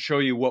 They don't show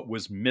you what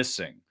was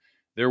missing.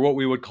 They're what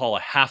we would call a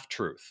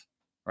half-truth,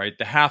 right?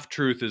 The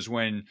half-truth is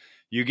when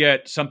you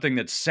get something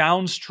that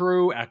sounds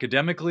true.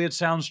 Academically, it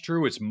sounds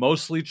true. It's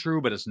mostly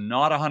true, but it's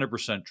not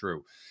 100%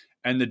 true.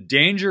 And the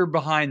danger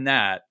behind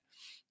that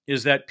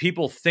is that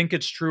people think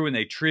it's true and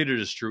they treat it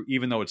as true,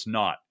 even though it's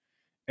not.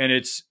 And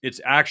it's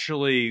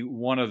actually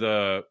one of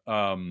the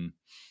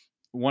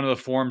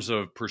forms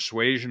of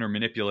persuasion or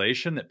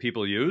manipulation that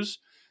people use.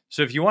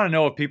 So if you want to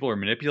know if people are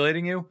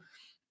manipulating you,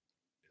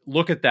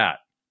 look at that.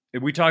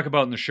 We talk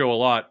about in the show a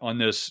lot on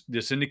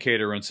this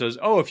indicator, and says,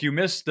 oh, if you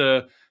missed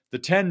the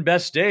 10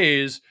 best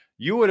days,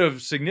 you would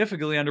have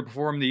significantly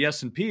underperformed the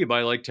S&P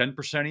by like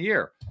 10% a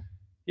year.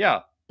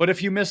 Yeah, but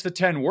if you missed the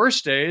 10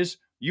 worst days,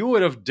 you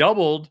would have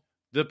doubled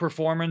the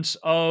performance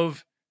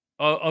of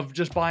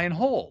just buy and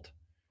hold.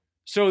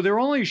 So they're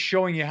only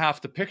showing you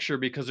half the picture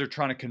because they're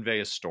trying to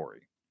convey a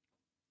story.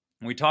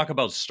 And we talk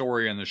about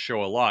story on the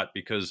show a lot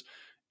because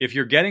if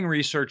you're getting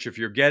research, if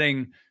you're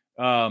getting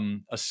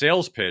a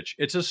sales pitch,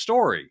 it's a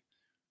story.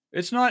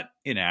 It's not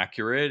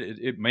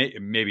inaccurate.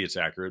 Maybe it's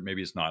accurate.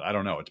 Maybe it's not. I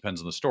don't know. It depends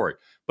on the story.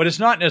 But it's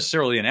not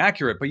necessarily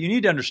inaccurate. But you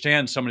need to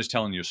understand somebody's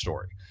telling you a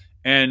story.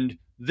 And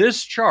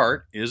this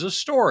chart is a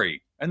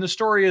story. And the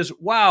story is,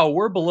 wow,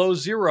 we're below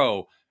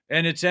zero.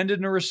 And it's ended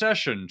in a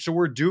recession. So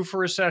we're due for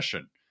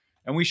recession.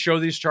 And we show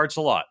these charts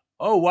a lot.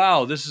 Oh,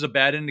 wow, this is a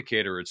bad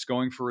indicator. It's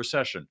going for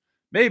recession.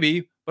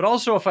 Maybe. But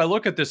also, if I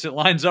look at this, it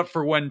lines up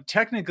for when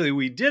technically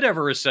we did have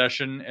a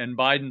recession and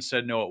Biden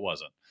said no, it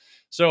wasn't.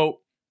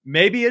 So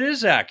maybe it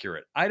is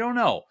accurate. I don't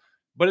know.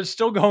 but it's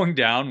still going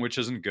down, which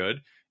isn't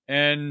good.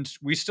 And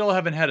we still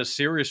haven't had a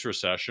serious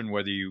recession,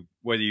 whether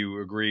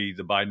you agree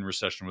the Biden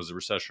recession was a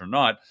recession or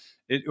not.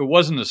 It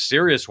wasn't a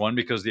serious one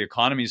because the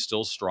economy is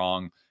still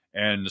strong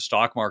and the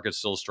stock market's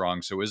still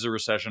strong. So is it a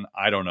recession?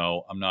 I don't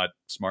know. I'm not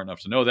smart enough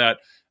to know that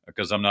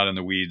because I'm not in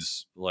the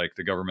weeds like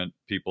the government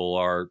people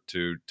are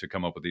to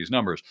come up with these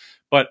numbers.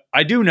 But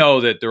I do know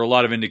that there are a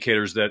lot of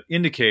indicators that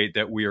indicate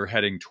that we are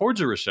heading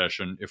towards a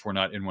recession. If we're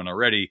not in one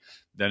already,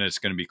 then it's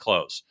going to be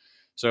close.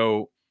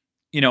 So,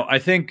 I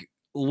think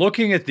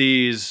looking at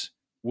these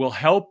will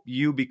help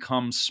you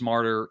become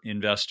smarter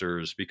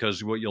investors,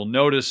 because what you'll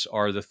notice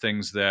are the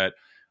things that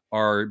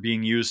are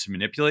being used to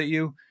manipulate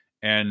you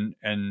and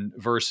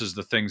versus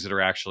the things that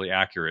are actually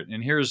accurate.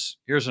 And here's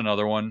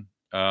another one.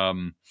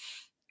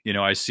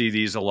 I see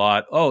these a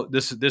lot. Oh,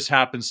 this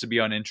happens to be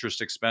on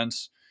interest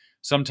expense.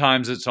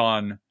 Sometimes it's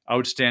on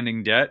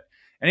outstanding debt.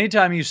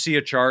 Anytime you see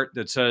a chart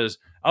that says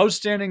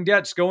outstanding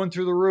debt's going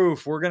through the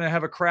roof, we're going to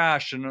have a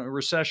crash and a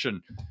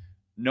recession.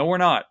 No, we're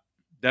not.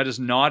 That is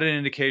not an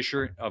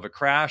indication of a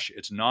crash.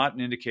 It's not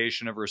an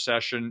indication of a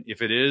recession.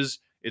 If it is,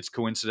 it's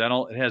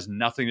coincidental. It has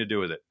nothing to do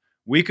with it.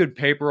 We could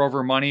paper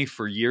over money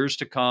for years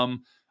to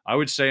come. I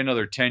would say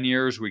another 10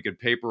 years, we could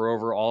paper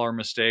over all our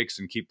mistakes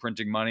and keep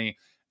printing money,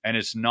 and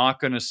it's not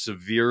going to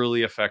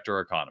severely affect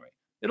our economy.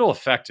 It'll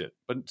affect it,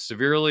 but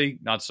severely,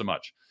 not so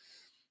much.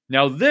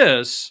 Now,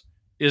 this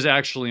is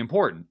actually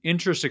important.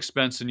 Interest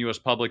expense in U.S.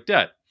 public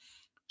debt.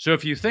 So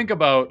if you think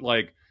about,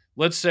 like,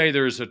 let's say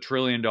there's $1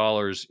 trillion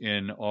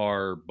in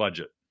our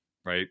budget,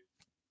 right?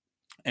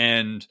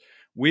 And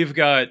we've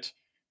got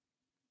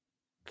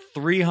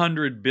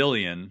 300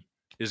 billion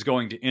is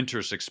going to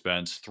interest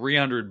expense,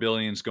 300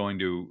 billion is going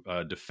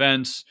to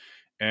defense,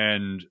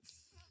 and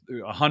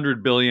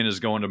 100 billion is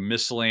going to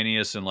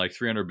miscellaneous, and like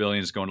 300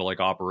 billion is going to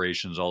like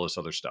operations, all this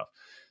other stuff.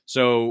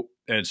 So,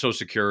 and Social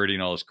Security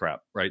and all this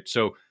crap, right?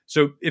 So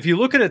if you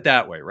look at it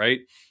that way,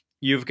 right,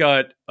 you've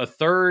got a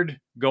third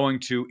going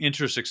to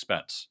interest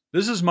expense.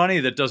 This is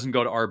money that doesn't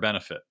go to our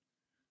benefit.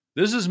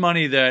 This is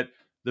money that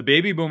the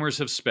baby boomers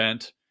have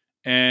spent,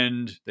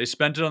 and they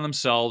spent it on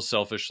themselves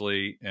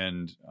selfishly.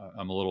 And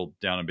I'm a little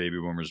down on baby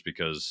boomers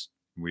because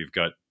we've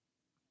got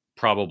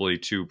probably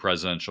 2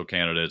 presidential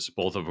candidates,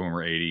 both of whom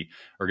are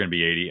going to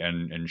be 80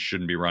 and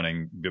shouldn't be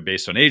running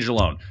based on age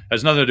alone.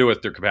 Has nothing to do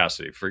with their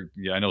capacity.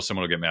 I know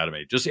someone will get mad at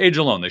me. Just age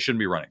alone, they shouldn't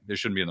be running. They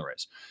shouldn't be in the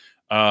race.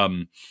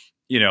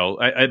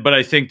 But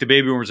I think the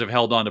baby boomers have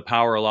held on to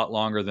power a lot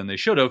longer than they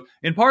should have,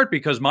 in part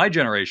because my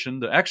generation,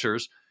 the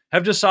Xers,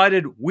 have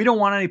decided we don't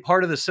want any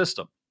part of the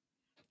system.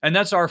 And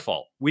that's our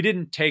fault. We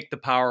didn't take the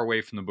power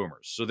away from the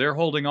boomers. So they're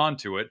holding on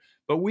to it,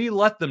 but we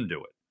let them do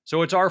it.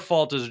 So it's our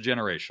fault as a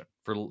generation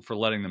for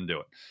letting them do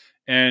it.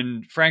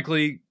 And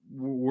frankly,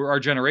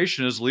 our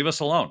generation is leave us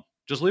alone.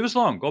 Just leave us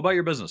alone. Go about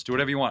your business. Do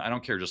whatever you want. I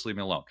don't care. Just leave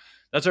me alone.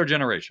 That's our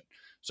generation.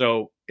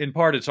 So in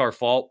part, it's our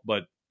fault,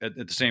 but at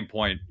the same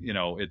point,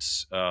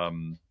 it's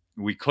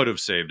we could have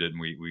saved it, and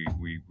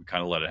we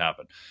kind of let it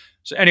happen.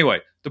 So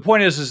anyway, the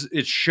point is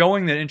it's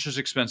showing that interest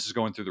expense is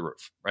going through the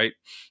roof, right?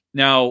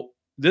 Now,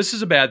 this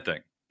is a bad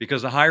thing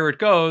because the higher it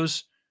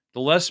goes, the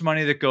less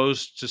money that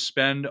goes to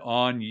spend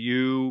on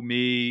you,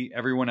 me,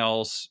 everyone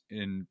else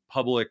in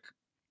public,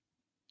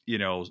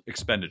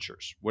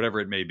 expenditures, whatever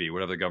it may be,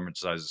 whatever the government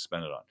decides to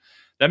spend it on.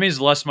 That means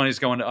less money is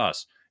going to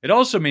us. It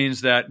also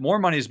means that more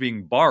money is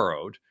being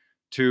borrowed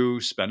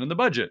to spend in the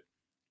budget,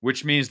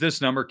 which means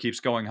this number keeps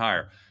going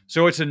higher.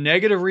 So it's a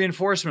negative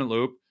reinforcement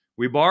loop.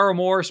 We borrow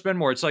more, spend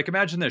more. It's like,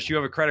 imagine this. You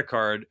have a credit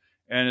card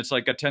and it's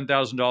like got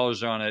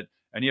 $10,000 on it,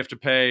 and you have to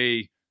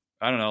pay,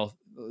 I don't know,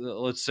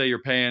 let's say you're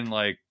paying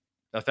like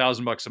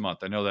 $1,000 a month.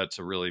 I know that's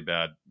a really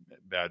bad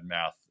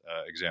math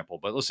example,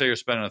 but let's say you're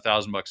spending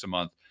 $1,000 a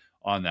month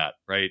on that,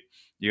 right?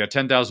 You got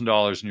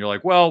 $10,000 and you're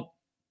like, well,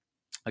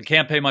 I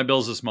can't pay my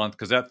bills this month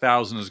because that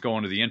 1,000 is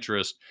going to the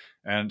interest.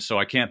 And so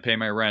I can't pay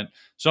my rent.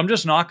 So I'm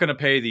just not going to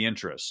pay the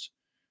interest.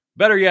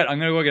 Better yet, I'm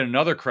going to go get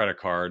another credit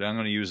card. I'm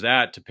going to use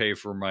that to pay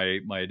for my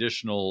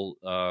additional,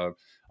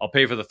 I'll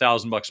pay for the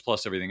 $1,000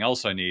 plus everything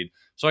else I need.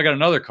 So I got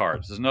another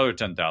card. There's another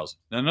 10,000.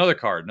 Then another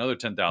card, another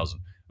 10,000.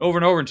 Over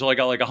and over until I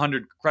got like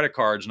 100 credit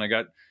cards, and I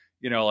got,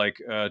 like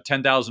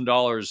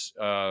 $10,000.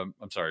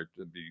 I'm sorry,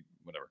 it'd be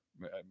whatever.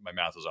 My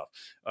math is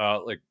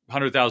off. Like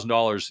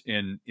 $100,000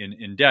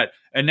 in debt,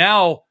 and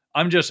now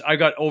I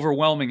got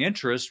overwhelming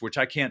interest, which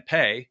I can't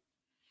pay,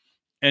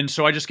 and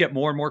so I just get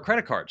more and more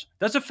credit cards.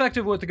 That's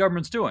effectively what the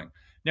government's doing.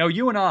 Now,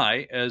 you and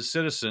I, as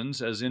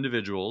citizens, as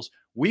individuals,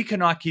 we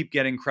cannot keep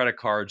getting credit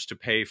cards to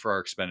pay for our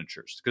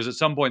expenditures, because at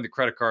some point the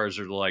credit cards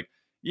are like,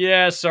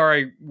 yeah,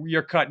 sorry,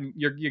 you're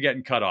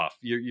getting cut off.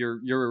 You're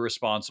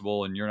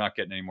irresponsible and you're not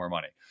getting any more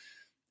money.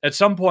 At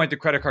some point, the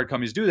credit card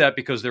companies do that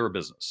because they're a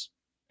business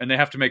and they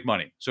have to make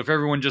money. So if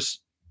everyone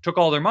just took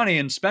all their money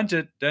and spent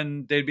it,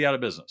 then they'd be out of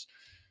business.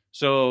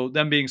 So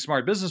them being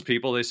smart business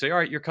people, they say, all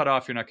right, you're cut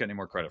off. You're not getting any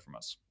more credit from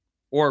us.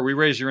 Or we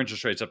raise your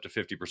interest rates up to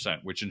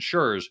 50%, which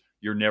ensures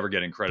you're never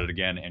getting credit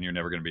again and you're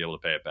never going to be able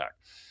to pay it back.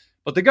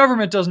 But the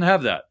government doesn't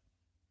have that.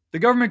 The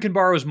government can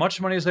borrow as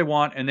much money as they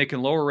want, and they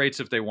can lower rates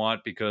if they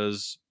want,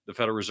 because The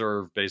Federal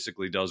Reserve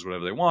basically does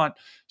whatever they want.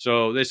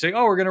 So they say,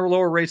 oh, we're going to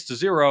lower rates to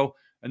zero.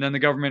 And then the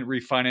government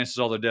refinances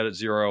all their debt at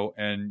zero.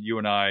 And you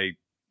and I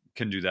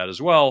can do that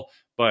as well.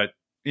 But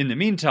in the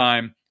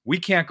meantime, we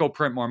can't go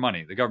print more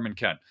money. The government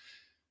can.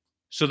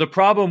 So the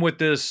problem with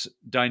this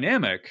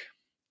dynamic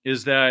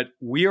is that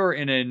we are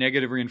in a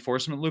negative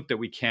reinforcement loop that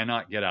we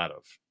cannot get out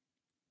of.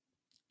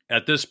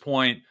 At this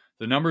point,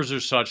 the numbers are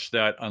such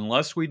that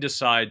unless we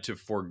decide to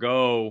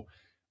forego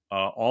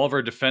all of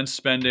our defense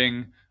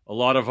spending, a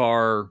lot of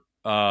our,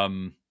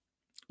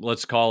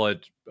 let's call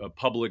it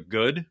public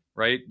good,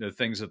 right? The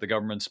things that the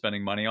government's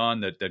spending money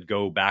on that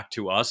go back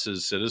to us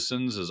as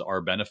citizens as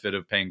our benefit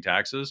of paying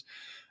taxes.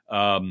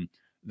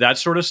 That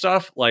sort of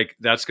stuff, like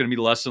that's going to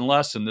be less and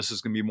less, and this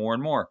is going to be more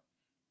and more.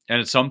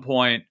 And at some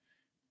point,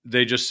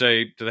 they just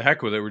say, to the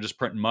heck with it, we're just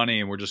printing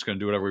money and we're just going to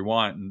do whatever we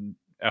want and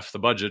F the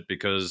budget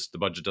because the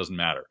budget doesn't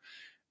matter.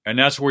 And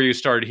that's where you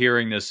start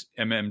hearing this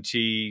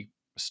MMT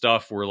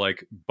stuff where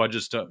like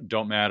budgets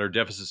don't matter,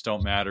 deficits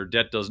don't matter,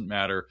 debt doesn't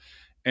matter.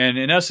 And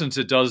in essence,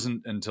 it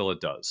doesn't until it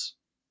does.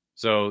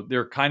 So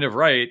they're kind of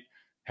right,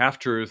 half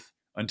truth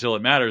until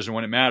it matters. And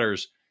when it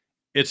matters,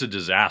 it's a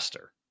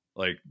disaster.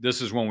 Like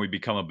this is when we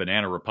become a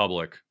banana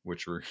republic,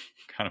 which we're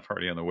kind of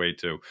already on the way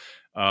to.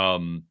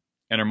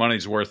 And our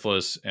money's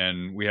worthless,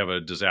 and we have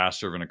a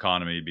disaster of an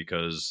economy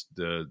because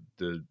the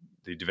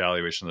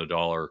devaluation of the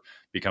dollar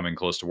becoming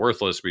close to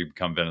worthless. We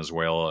become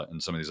Venezuela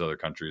and some of these other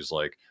countries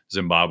like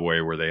Zimbabwe,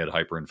 where they had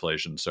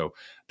hyperinflation. So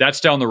that's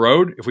down the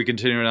road if we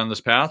continue down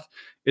this path.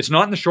 It's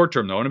not in the short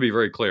term, though. I want to be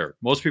very clear.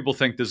 Most people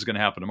think this is going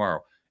to happen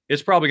tomorrow.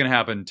 It's probably going to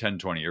happen 10,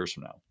 20 years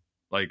from now.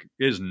 Like,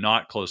 it is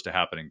not close to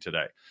happening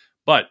today.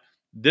 But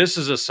this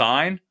is a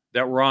sign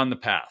that we're on the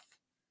path.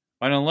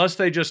 And unless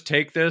they just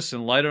take this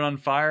and light it on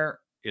fire,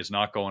 it's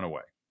not going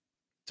away.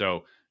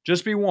 So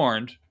just be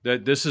warned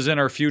that this is in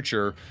our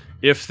future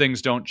if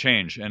things don't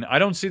change. And I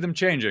don't see them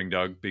changing,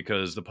 Doug,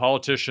 because the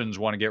politicians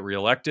want to get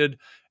reelected.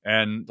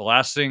 And the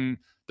last thing,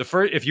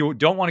 if you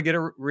don't want to get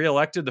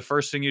reelected, the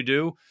first thing you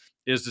do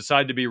is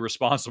decide to be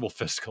responsible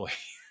fiscally.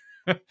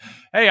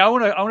 Hey, I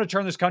want to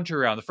turn this country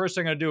around. The first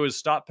thing I do is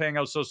stop paying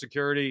out Social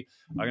Security.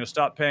 I'm going to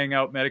stop paying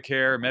out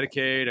Medicare,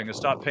 Medicaid. I'm going to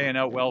stop paying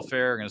out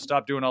welfare. I'm going to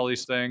stop doing all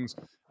these things.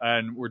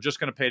 And we're just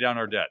going to pay down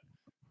our debt.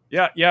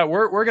 Yeah,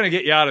 we're going to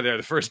get you out of there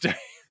the first day.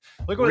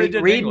 Look what they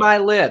did. Read my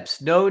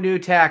lips. No new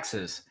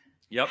taxes.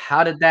 Yep.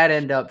 How did that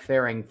end up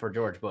faring for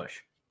George Bush?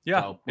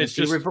 Yeah.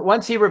 So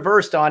once he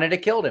reversed on it,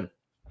 it killed him.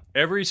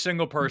 Every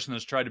single person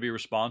that's tried to be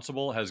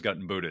responsible has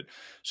gotten booted.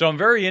 So I'm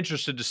very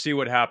interested to see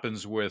what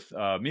happens with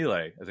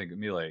Milei,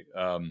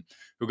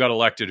 who got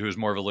elected, who is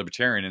more of a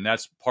libertarian. And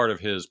that's part of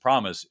his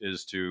promise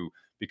is to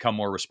become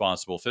more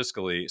responsible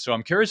fiscally. So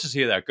I'm curious to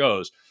see how that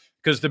goes.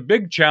 Because the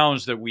big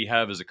challenge that we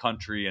have as a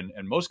country and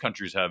most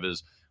countries have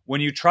is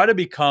when you try to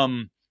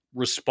become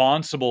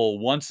responsible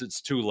once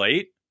it's too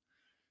late,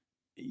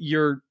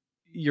 you're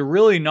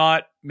really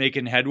not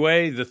making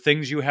headway. The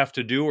things you have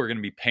to do are going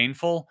to be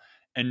painful,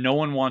 and no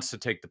one wants to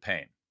take the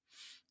pain.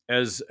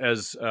 As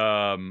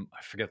I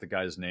forget the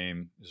guy's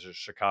name. He's a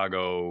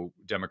Chicago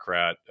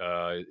Democrat.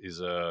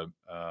 He's a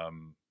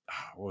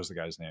what was the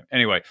guy's name?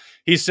 Anyway,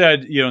 he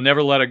said,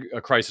 never let a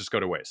crisis go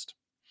to waste.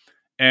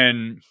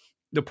 And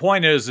the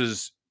point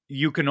is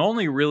you can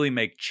only really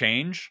make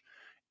change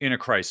in a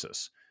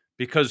crisis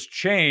because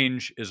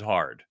change is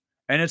hard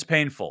and it's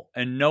painful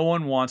and no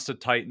one wants to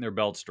tighten their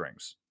belt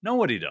strings.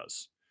 Nobody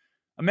does.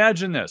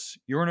 Imagine this.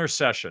 You're in a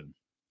recession,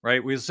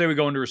 right? We say we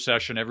go into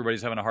recession.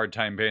 Everybody's having a hard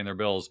time paying their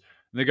bills.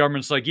 And the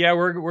government's like, yeah,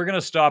 we're going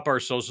to stop our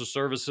social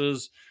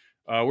services.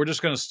 We're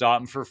just going to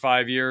stop them for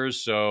 5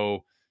 years.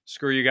 So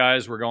screw you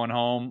guys. We're going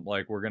home.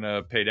 Like, we're going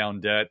to pay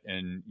down debt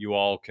and you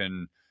all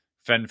can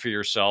fend for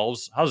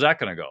yourselves. How's that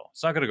going to go?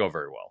 It's not going to go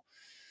very well.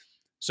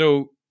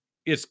 So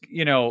it's,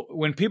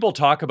 when people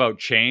talk about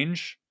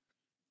change,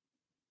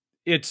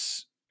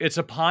 it's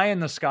a pie in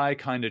the sky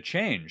kind of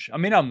change. I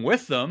mean, I'm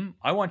with them.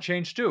 I want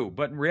change too.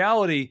 But in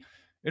reality,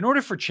 in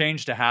order for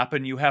change to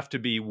happen, you have to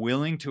be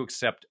willing to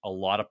accept a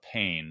lot of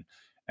pain.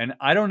 And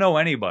I don't know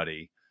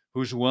anybody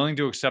who's willing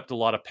to accept a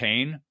lot of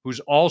pain who's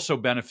also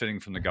benefiting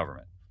from the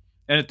government.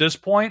 And at this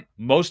point,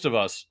 most of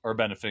us are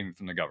benefiting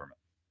from the government.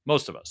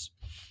 Most of us.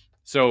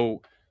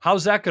 So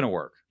how's that going to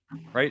work,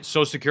 right?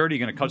 Social Security,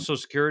 you're going to cut Social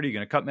Security,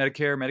 you're going to cut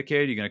Medicare,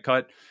 Medicaid, you're going to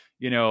cut,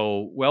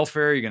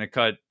 welfare, you're going to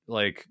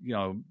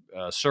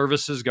cut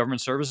services,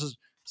 government services.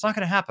 It's not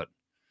going to happen.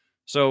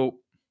 So,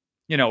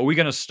 are we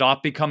going to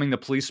stop becoming the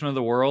policeman of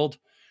the world?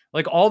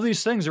 Like all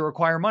these things that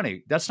require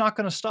money, that's not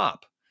going to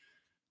stop.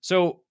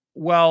 So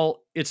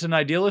while it's an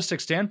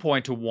idealistic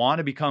standpoint to want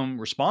to become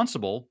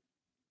responsible,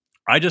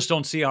 I just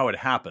don't see how it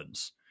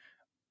happens.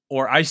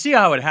 Or I see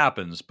how it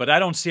happens, but I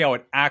don't see how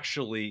it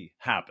actually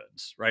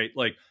happens, right?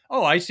 Like,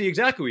 oh, I see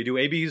exactly what we do,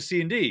 A, B, C,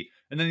 and D.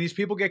 And then these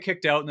people get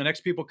kicked out and the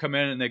next people come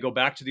in and they go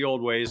back to the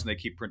old ways and they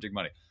keep printing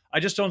money.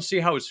 I just don't see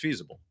how it's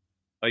feasible.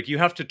 Like, you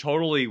have to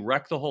totally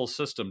wreck the whole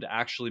system to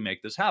actually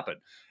make this happen.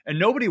 And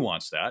nobody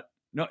wants that.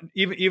 No,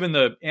 even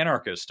the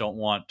anarchists don't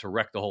want to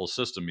wreck the whole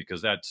system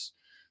because that's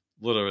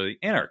literally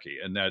anarchy.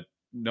 And that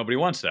nobody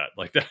wants that.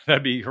 Like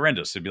that'd be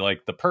horrendous. It'd be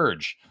like The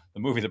Purge, the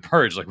movie The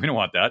Purge. Like we don't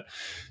want that.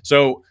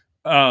 So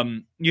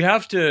you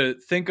have to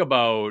think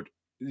about,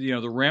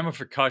 the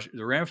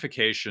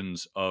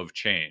ramifications of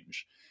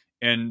change.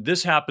 And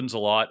this happens a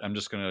lot. I'm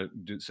just going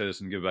to say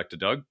this and give it back to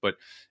Doug. But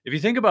if you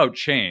think about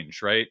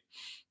change, right?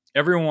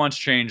 Everyone wants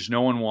change.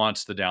 No one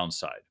wants the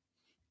downside.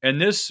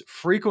 And this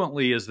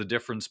frequently is the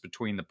difference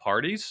between the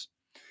parties.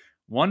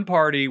 One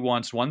party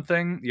wants one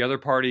thing, the other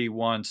party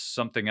wants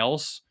something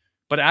else,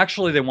 but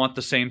actually they want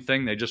the same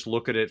thing. They just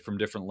look at it from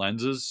different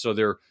lenses. So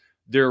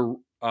their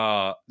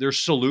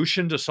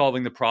solution to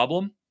solving the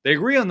problem, they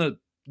agree on the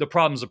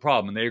problem's a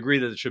problem, and they agree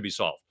that it should be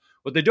solved.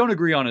 What they don't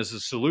agree on is the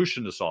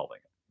solution to solving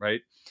it,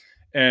 right?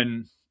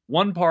 And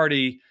one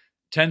party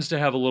tends to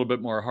have a little bit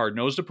more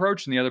hard-nosed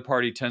approach, and the other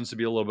party tends to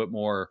be a little bit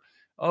more,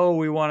 oh,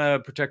 we want to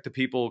protect the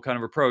people kind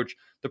of approach.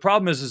 The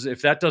problem is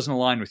if that doesn't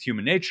align with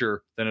human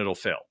nature, then it'll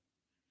fail.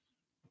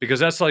 Because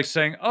that's like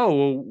saying, oh,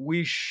 well,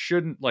 we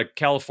shouldn't, like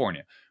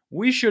California,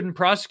 we shouldn't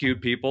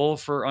prosecute people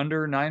for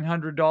under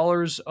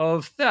 $900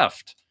 of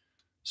theft.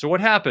 So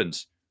what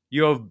happens?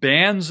 You have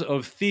bands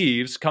of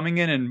thieves coming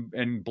in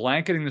and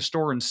blanketing the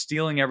store and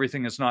stealing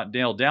everything that's not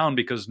nailed down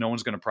because no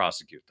one's going to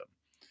prosecute them.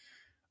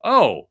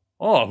 Oh,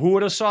 who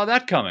would have saw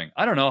that coming?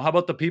 I don't know. How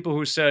about the people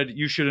who said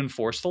you should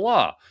enforce the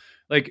law?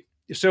 Like,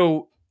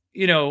 so,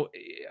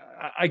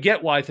 I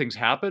get why things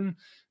happen,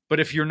 but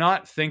if you're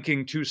not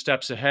thinking 2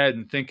 steps ahead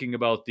and thinking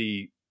about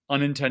the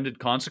unintended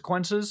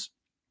consequences,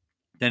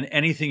 then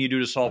anything you do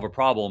to solve a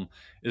problem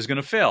is going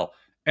to fail.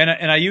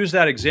 And I use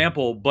that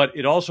example, but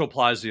it also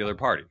applies to the other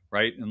party,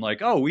 right? And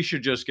like, oh, we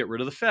should just get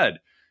rid of the Fed.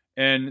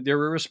 And they're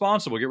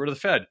irresponsible, get rid of the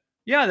Fed.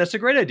 Yeah, that's a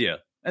great idea.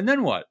 And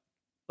then what?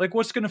 Like,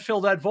 what's going to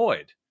fill that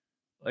void?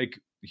 Like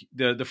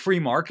the free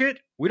market?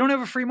 We don't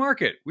have a free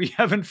market. We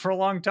haven't for a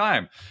long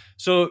time.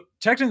 So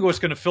technically what's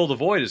going to fill the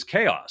void is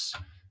chaos.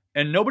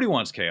 And nobody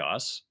wants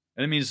chaos.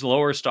 And it means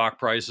lower stock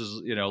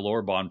prices,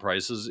 lower bond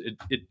prices.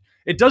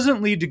 It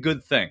doesn't lead to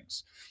good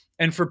things.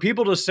 And for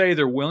people to say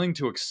they're willing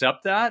to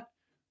accept that,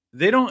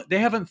 they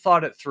haven't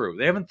thought it through.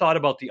 They haven't thought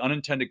about the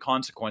unintended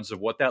consequences of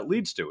what that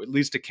leads to. It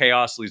leads to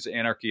chaos, leads to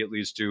anarchy, it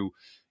leads to,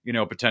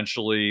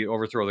 potentially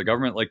overthrow the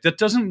government. Like that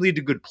doesn't lead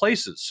to good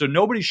places. So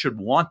nobody should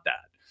want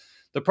that.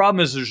 The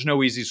problem is there's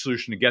no easy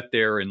solution to get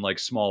there in like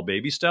small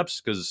baby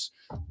steps because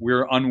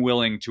we're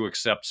unwilling to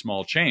accept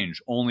small change.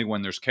 Only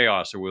when there's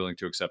chaos are we willing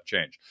to accept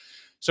change.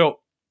 So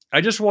I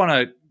just want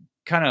to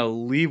kind of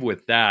leave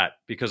with that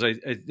because I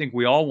think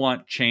we all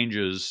want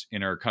changes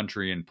in our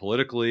country, and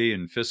politically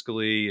and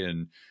fiscally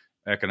and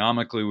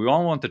economically. We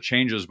all want the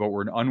changes, but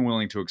we're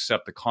unwilling to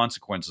accept the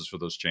consequences for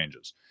those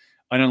changes.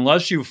 And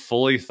unless you've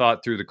fully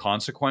thought through the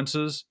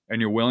consequences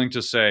and you're willing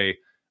to say,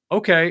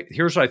 okay,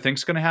 here's what I think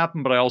is going to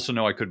happen, but I also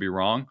know I could be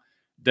wrong,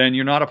 then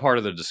you're not a part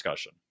of the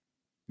discussion.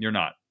 You're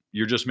not.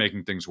 You're just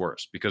making things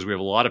worse because we have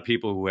a lot of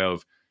people who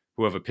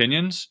have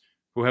opinions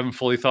who haven't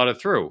fully thought it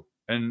through.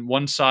 And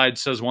one side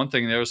says one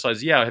thing, and the other side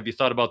says, yeah, have you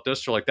thought about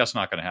this? They're like, that's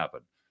not going to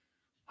happen.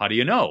 How do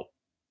you know?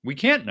 We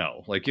can't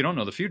know. Like, you don't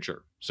know the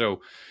future.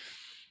 So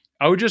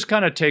I would just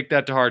kind of take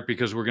that to heart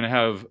because we're going to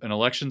have an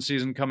election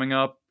season coming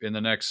up in the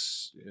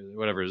next,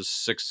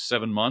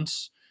 6-7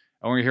 months.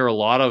 And we're going to hear a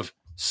lot of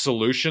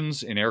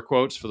solutions, in air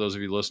quotes, for those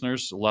of you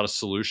listeners, a lot of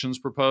solutions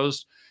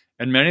proposed.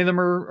 And many of them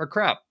are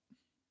crap,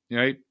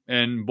 right?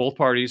 And both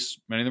parties,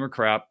 many of them are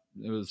crap.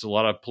 There's a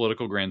lot of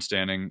political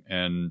grandstanding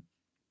and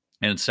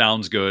it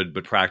sounds good,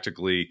 but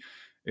practically,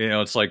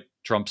 it's like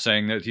Trump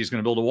saying that he's going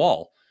to build a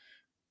wall.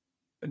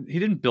 He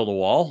didn't build a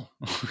wall.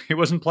 He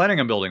wasn't planning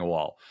on building a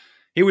wall.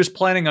 He was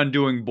planning on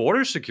doing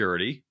border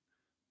security,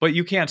 but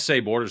you can't say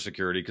border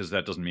security because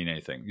that doesn't mean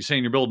anything. You're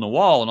saying you're building a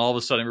wall and all of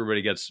a sudden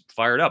everybody gets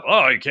fired up.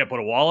 Oh, you can't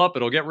put a wall up.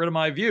 It'll get rid of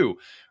my view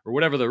or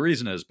whatever the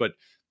reason is. But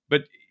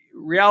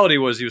reality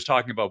was he was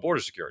talking about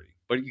border security,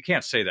 but you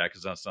can't say that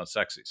because that's not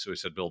sexy. So he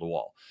said, build a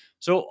wall.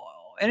 So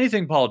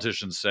anything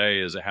politicians say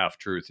is a half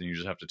truth and you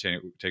just have to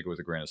take it with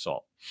a grain of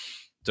salt.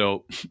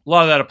 So a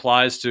lot of that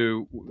applies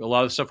to a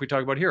lot of the stuff we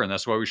talk about here. And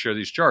that's why we share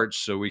these charts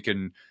so we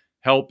can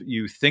help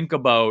you think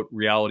about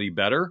reality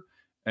better.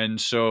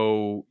 And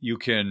so you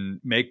can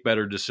make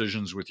better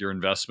decisions with your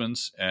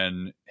investments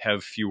and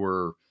have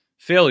fewer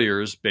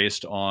failures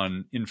based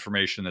on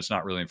information that's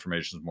not really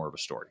information, it's more of a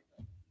story.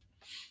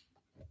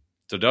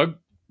 So Doug,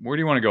 where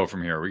do you want to go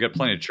from here? We got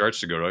plenty of charts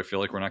to go to. I feel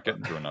like we're not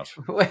getting through enough.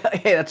 Well,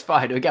 hey, that's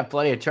fine. We got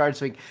plenty of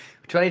charts.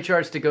 Plenty of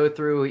charts to go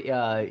through,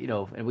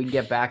 and we can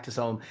get back to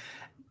some.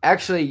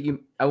 Actually,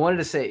 I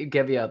wanted to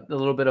give you a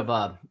little bit of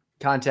a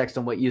context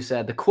on what you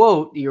said. The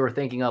quote you were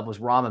thinking of was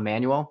Rahm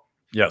Emanuel.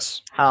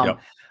 Yes. Yep.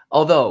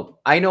 Although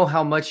I know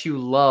how much you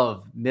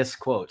love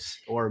misquotes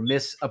or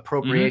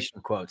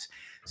misappropriation quotes.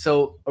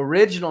 So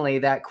originally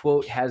that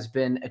quote has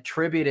been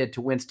attributed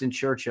to Winston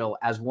Churchill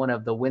as one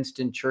of the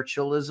Winston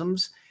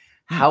Churchillisms.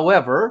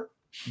 However,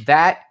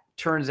 that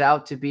turns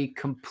out to be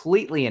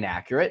completely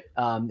inaccurate.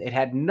 It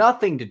had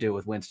nothing to do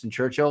with Winston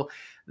Churchill.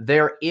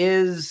 There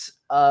is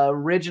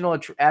original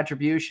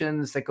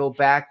attributions that go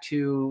back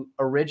to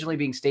originally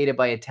being stated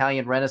by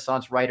Italian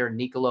Renaissance writer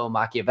Niccolo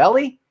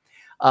Machiavelli.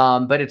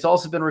 But it's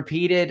also been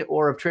repeated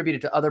or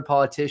attributed to other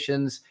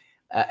politicians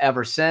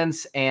ever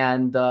since.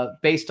 And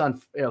based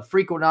on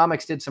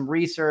Freakonomics did some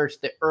research.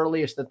 The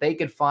earliest that they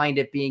could find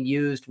it being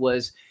used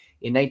was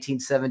in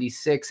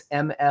 1976.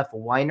 M.F.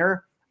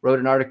 Weiner wrote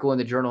an article in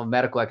the Journal of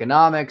Medical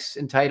Economics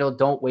entitled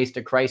 "Don't Waste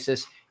a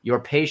Crisis, Your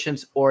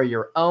Patient's or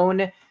Your Own."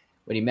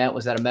 What he meant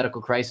was that a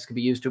medical crisis could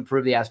be used to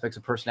improve the aspects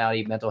of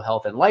personality, mental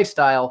health, and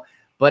lifestyle.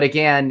 But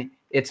again,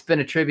 it's been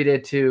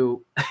attributed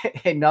to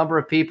a number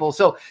of people.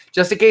 So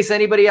just in case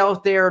anybody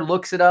out there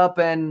looks it up,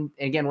 and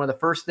again, one of the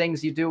first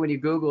things you do when you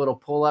Google, it'll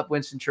pull up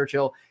Winston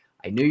Churchill.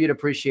 I knew you'd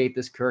appreciate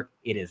this, Kirk.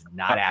 It is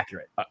not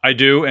accurate. I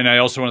do. And I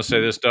also want to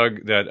say this,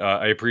 Doug, that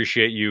I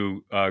appreciate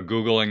you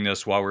Googling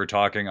this while we were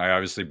talking. I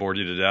obviously bored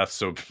you to death.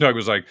 So Doug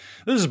was like,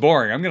 this is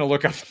boring. I'm going to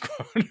look up the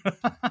quote.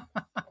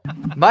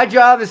 My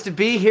job is to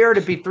be here to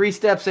be 3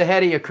 steps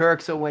ahead of you,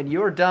 Kirk. So when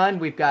you're done,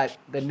 we've got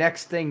the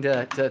next thing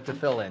to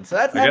fill in. So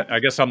that's I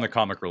guess I'm the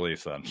comic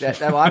relief then.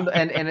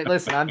 And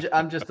listen,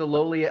 I'm just the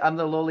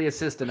lowly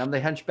assistant. I'm the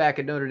hunchback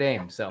at Notre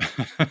Dame. So.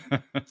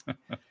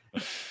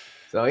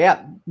 So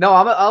yeah, no,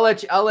 I'll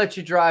let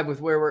you drive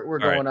with where we're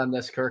going on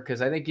this, Kirk,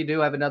 because I think you do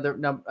have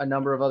a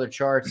number of other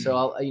charts. So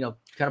I'll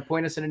kind of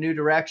point us in a new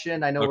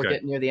direction. I know we're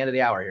getting near the end of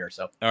the hour here.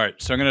 So all right,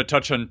 so I'm going to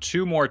touch on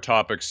 2 more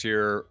topics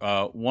here.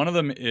 One of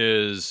them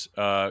is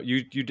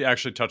you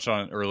actually touched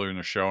on it earlier in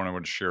the show, and I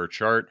want to share a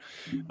chart,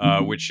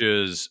 which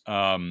is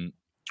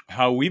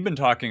how we've been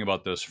talking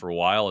about this for a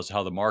while, is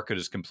how the market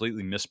is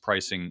completely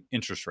mispricing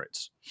interest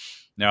rates.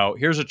 Now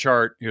here's a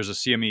chart. Here's a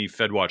CME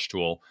FedWatch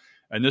tool.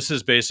 And this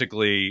is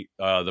basically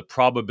the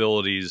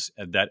probabilities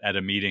that at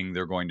a meeting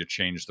they're going to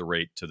change the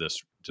rate to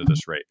this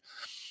rate.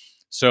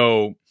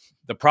 So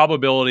the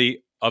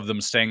probability of them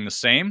staying the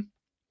same,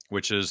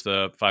 which is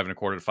the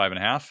 5.25 to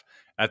 5.5,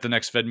 at the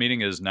next Fed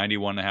meeting is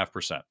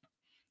 91.5%.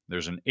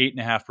 There's an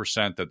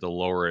 8.5% that they'll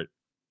lower it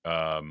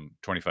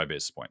 25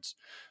 basis points.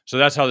 So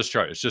that's how this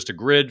chart. It's just a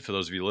grid. For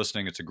those of you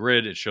listening, it's a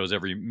grid. It shows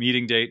every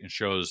meeting date. It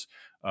shows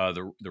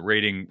the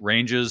rating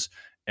ranges.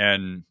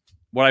 And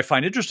what I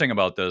find interesting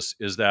about this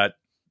is that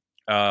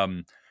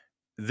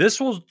this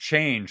will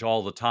change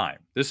all the time.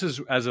 This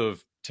is as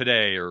of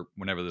today, or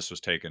whenever this was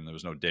taken. There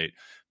was no date,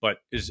 but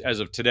as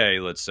of today,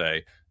 let's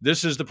say,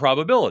 this is the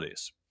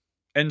probabilities.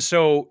 And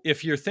so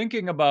if you're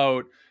thinking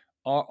about,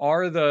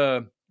 are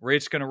the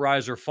rates going to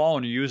rise or fall,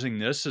 and you're using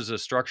this as a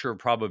structure of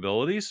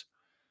probabilities,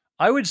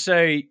 I would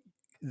say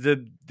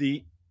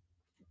the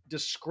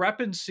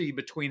discrepancy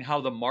between how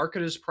the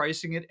market is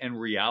pricing it and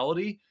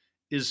reality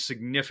is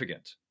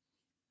significant.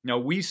 Now,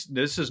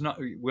 this is not,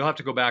 we'll have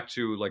to go back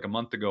to like a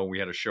month ago. We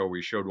had a show where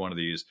we showed one of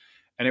these,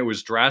 and it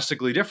was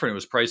drastically different. It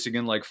was pricing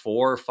in like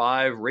 4 or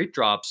 5 rate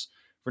drops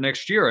for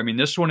next year. I mean,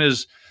 this one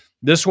is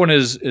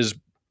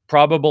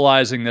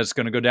probabilizing that's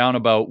going to go down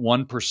about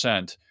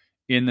 1%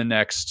 in the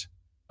next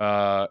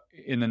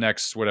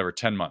whatever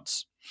 10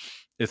 months.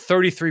 A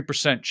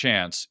 33%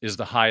 chance is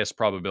the highest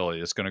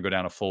probability. It's going to go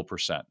down a full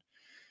percent.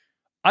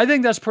 I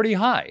think that's pretty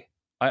high.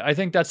 I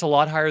think that's a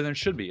lot higher than it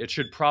should be. It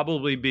should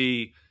probably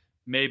be,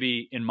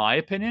 maybe, in my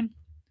opinion,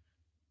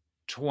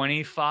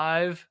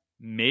 25,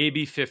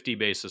 maybe 50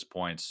 basis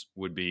points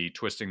would be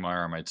twisting my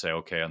arm. I'd say,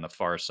 okay, on the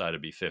far side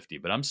it'd be 50,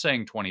 but I'm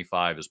saying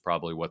 25 is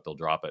probably what they'll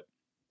drop it,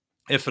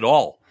 if at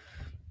all.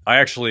 I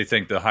actually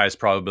think the highest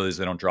probability is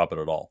they don't drop it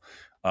at all.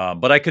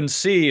 But I can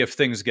see if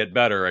things get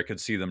better, I could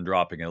see them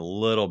dropping a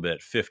little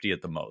bit, 50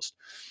 at the most.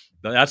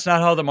 But that's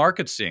not how the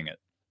market's seeing it.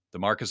 The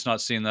market's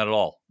not seeing that at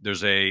all.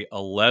 There's a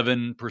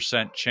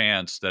 11%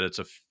 chance that it's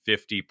a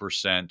 50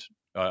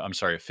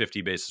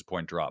 basis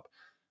point drop.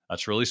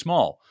 That's really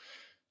small.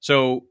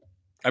 So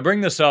I bring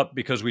this up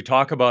because we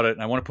talk about it,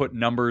 and I want to put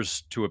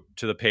numbers to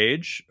the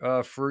page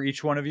for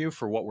each one of you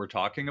for what we're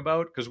talking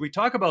about. Because we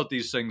talk about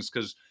these things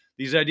because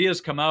these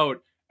ideas come out,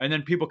 and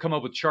then people come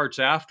up with charts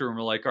after, and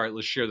we're like, all right,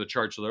 let's share the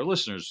charts with our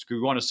listeners.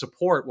 We want to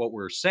support what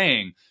we're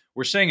saying.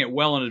 We're saying it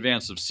well in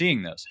advance of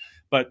seeing this.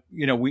 But,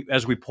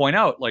 as we point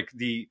out, like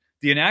the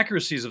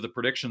inaccuracies of the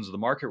predictions of the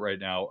market right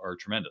now are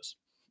tremendous.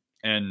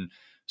 And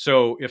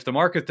so if the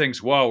market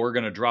thinks, wow, we're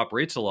going to drop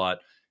rates a lot,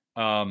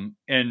 and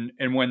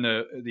when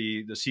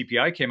the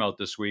CPI came out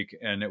this week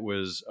and it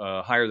was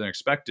higher than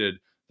expected,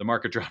 the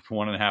market dropped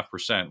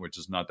 1.5%, which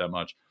is not that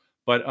much.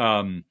 But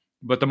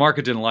the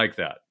market didn't like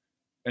that.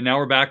 And now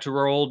we're back to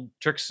our old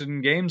tricks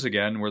and games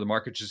again, where the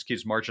market just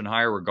keeps marching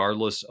higher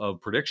regardless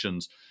of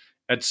predictions.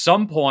 At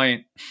some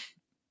point,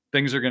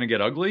 things are going to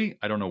get ugly.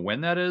 I don't know when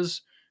that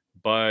is,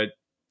 but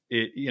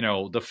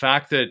the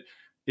fact that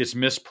it's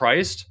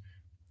mispriced,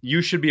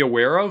 you should be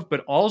aware of.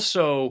 But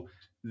also,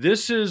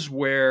 this is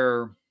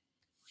where,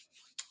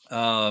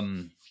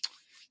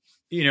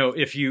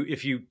 if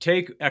you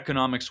take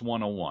Economics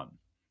 101,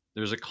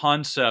 there's a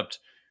concept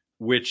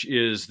which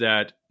is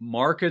that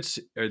markets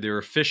they're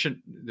efficient.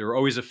 They're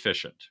always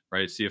efficient,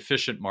 right? It's the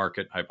efficient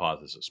market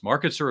hypothesis.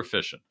 Markets are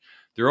efficient.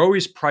 They're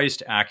always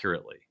priced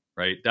accurately,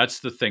 right? That's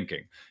the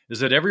thinking, is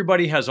that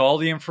everybody has all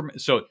the information.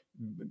 So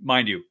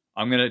mind you,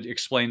 I'm going to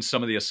explain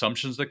some of the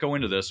assumptions that go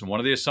into this. And one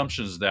of the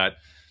assumptions is that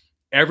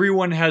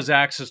everyone has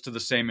access to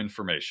the same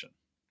information.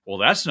 Well,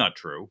 that's not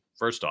true.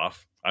 First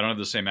off, I don't have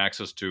the same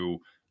access to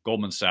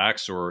Goldman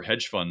Sachs or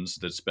hedge funds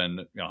that spend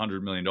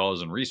 $100 million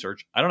in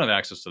research. I don't have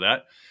access to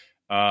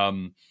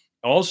that.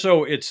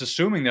 Also, it's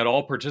assuming that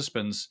all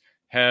participants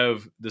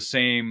have the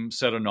same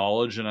set of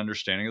knowledge and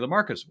understanding of the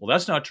markets. Well,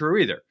 that's not true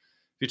either.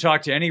 If you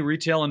talk to any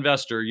retail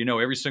investor, you know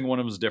every single one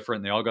of them is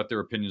different. They all got their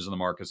opinions on the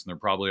markets, and they're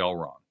probably all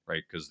wrong,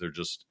 right? Because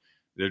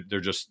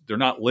they're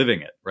not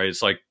living it, right?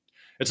 It's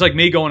like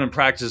me going and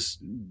practice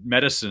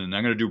medicine and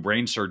I'm going to do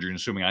brain surgery and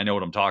assuming I know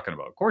what I'm talking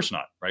about. Of course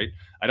not, right?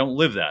 I don't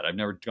live that. I've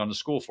never gone to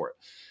school for it.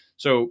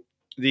 So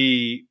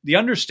the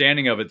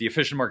understanding of it, the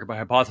efficient market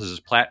hypothesis, is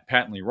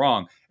patently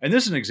wrong. And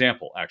this is an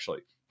example,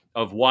 actually,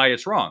 of why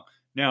it's wrong.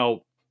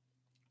 Now,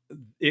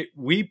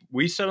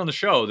 we said on the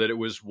show that it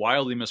was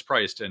wildly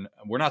mispriced, and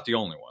we're not the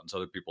only ones.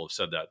 Other people have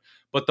said that.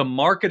 But the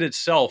market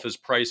itself is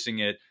pricing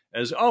it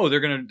as, oh, they're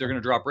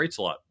gonna drop rates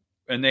a lot.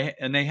 And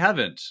they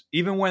haven't.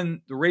 Even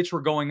when the rates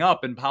were going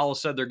up and Powell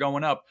said they're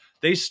going up,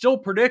 they still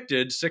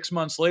predicted 6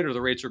 months later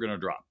the rates are going to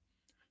drop.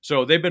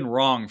 So they've been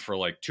wrong for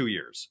like 2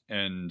 years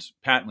and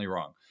patently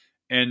wrong.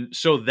 And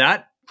so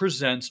that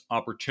presents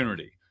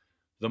opportunity.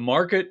 The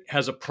market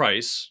has a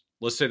price.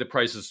 Let's say the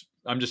price is,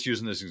 I'm just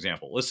using this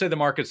example. Let's say the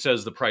market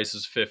says the price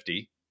is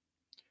 50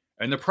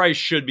 and the price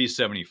should be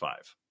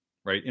 75,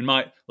 right?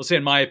 Let's say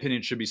in my opinion,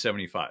 it should be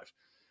 75.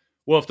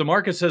 Well, if the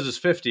market says it's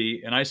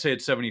 50 and I say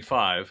it's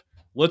 75,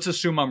 let's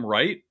assume I'm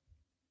right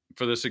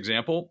for this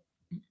example.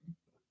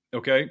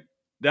 Okay.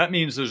 That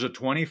means there's a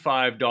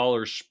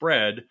 $25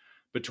 spread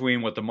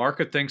between what the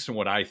market thinks and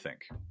what I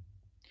think,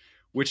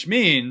 which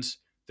means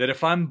that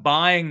if I'm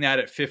buying that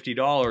at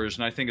 $50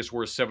 and I think it's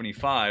worth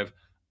 75,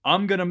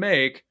 I'm going to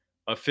make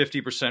a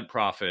 50%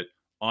 profit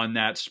on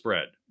that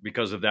spread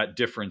because of that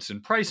difference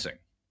in pricing.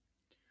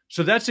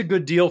 So that's a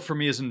good deal for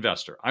me as an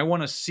investor. I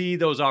want to see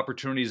those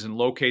opportunities and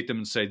locate them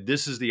and say,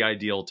 this is the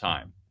ideal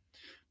time,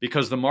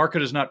 because the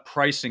market is not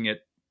pricing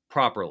it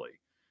properly.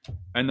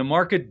 And the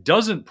market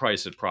doesn't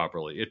price it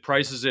properly. It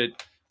prices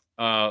it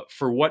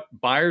for what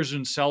buyers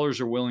and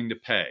sellers are willing to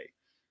pay.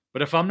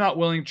 But if I'm not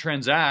willing to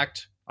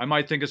transact, I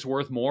might think it's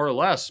worth more or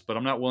less, but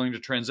I'm not willing to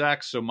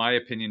transact, so my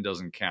opinion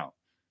doesn't count.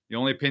 The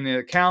only opinion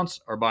that counts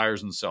are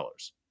buyers and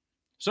sellers.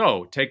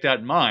 So take that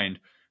in mind,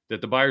 that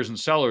the buyers and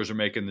sellers are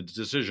making the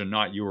decision,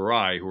 not you or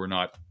I, who are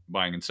not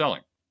buying and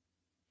selling.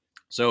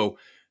 So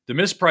the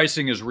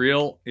mispricing is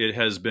real. It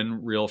has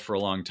been real for a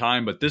long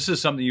time, but this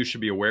is something you should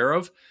be aware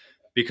of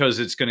because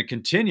it's going to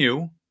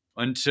continue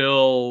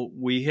until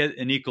we hit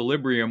an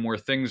equilibrium where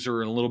things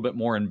are a little bit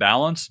more in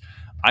balance.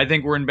 I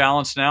think we're in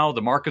balance now.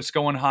 The market's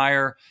going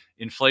higher.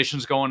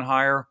 Inflation's going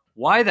higher.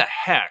 Why the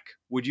heck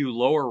would you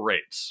lower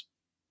rates?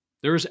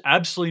 There's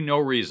absolutely no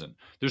reason.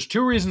 There's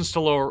two reasons to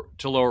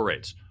lower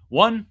rates.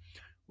 One,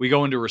 we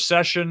go into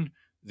recession.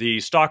 The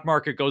stock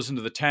market goes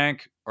into the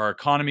tank. Our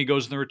economy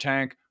goes into the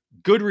tank.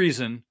 Good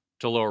reason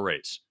to lower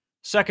rates.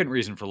 Second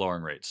reason for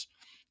lowering rates.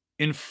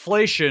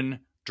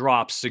 Inflation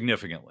drops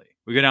significantly.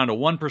 We go down to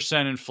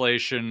 1%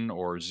 inflation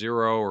or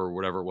 0 or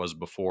whatever it was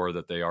before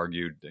that they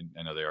argued.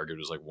 I know they argued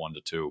it was like 1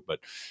 to 2, but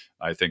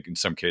I think in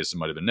some cases it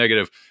might have been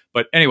negative.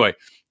 But anyway,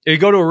 you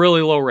go to a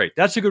really low rate.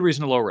 That's a good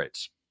reason to lower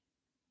rates.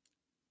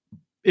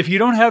 If you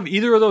don't have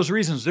either of those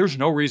reasons, there's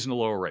no reason to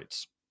lower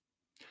rates.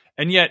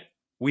 And yet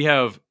we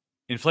have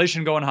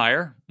inflation going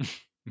higher.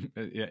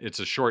 It's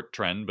a short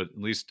trend, but at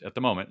least at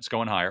the moment it's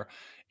going higher.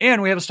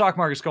 And we have a stock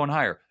market going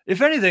higher.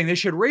 If anything, they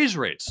should raise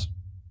rates.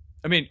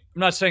 I mean, I'm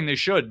not saying they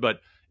should,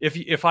 but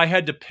if I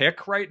had to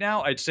pick right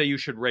now, I'd say you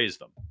should raise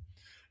them.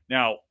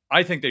 Now,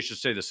 I think they should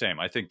stay the same.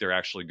 I think they're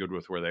actually good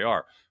with where they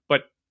are.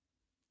 But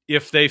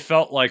if they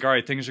felt like, all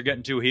right, things are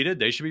getting too heated,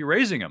 they should be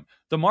raising them.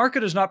 The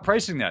market is not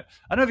pricing that.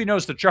 I don't know if you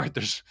noticed the chart.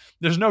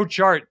 There's no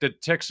chart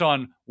that ticks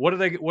on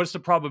what's the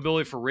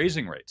probability for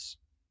raising rates.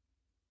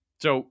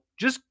 So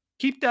just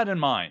keep that in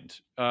mind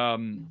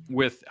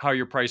with how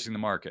you're pricing the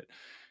market.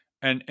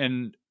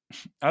 And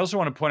I also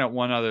want to point out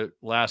one other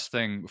last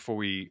thing before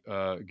we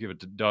give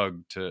it to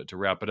Doug to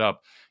wrap it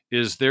up,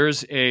 is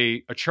there's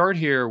a chart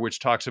here which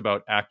talks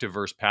about active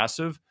versus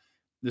passive.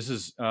 This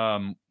is,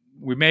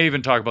 we may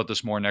even talk about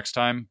this more next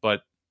time,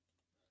 but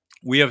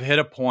we have hit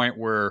a point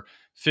where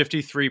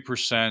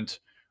 53%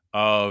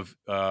 of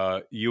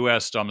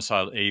U.S.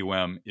 domiciled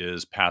AUM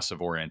is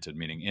passive oriented,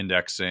 meaning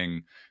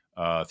indexing,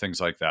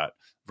 things like that,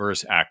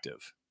 versus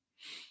active.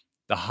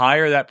 The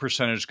higher that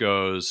percentage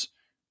goes,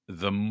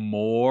 the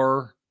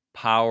more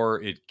power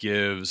it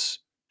gives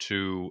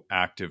to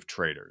active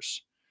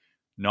traders.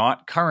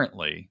 Not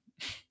currently,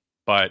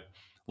 but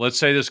let's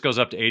say this goes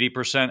up to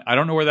 80%. I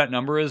don't know where that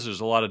number is.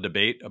 There's a lot of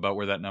debate about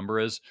where that number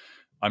is.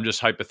 I'm just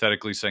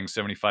hypothetically saying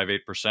 75,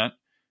 8%.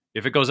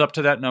 If it goes up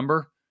to that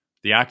number,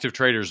 the active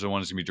traders are the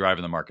ones going to be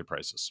driving the market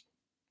prices.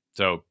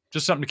 So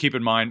just something to keep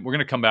in mind. We're going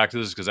to come back to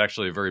this because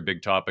actually a very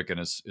big topic, and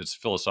it's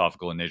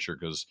philosophical in nature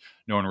because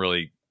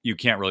you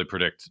can't really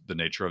predict the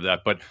nature of that.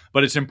 But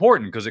it's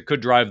important because it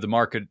could drive the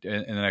market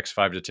in the next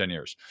 5 to 10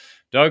 years.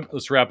 Doug,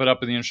 let's wrap it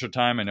up in the interest of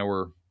time. I know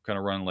we're kind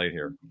of running late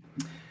here.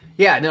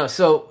 Yeah, no.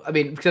 So, I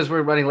mean, because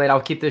we're running late, I'll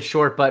keep this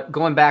short. But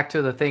going back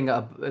to the thing,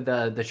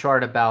 the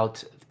chart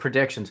about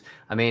predictions.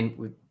 I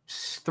mean,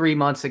 3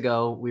 months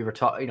ago, we were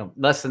talking,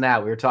 less than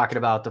that, we were talking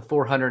about the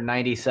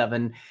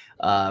 497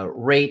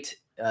 rate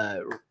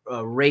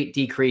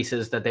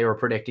decreases that they were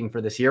predicting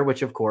for this year,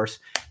 which of course,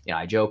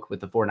 I joke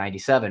with the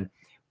 497,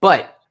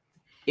 but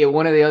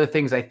one of the other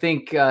things I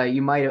think I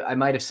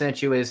might have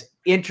sent you is,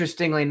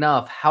 interestingly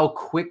enough, how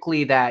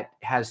quickly that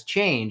has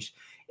changed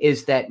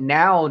is that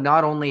now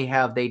not only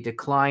have they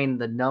declined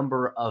the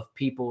number of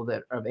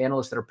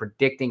analysts that are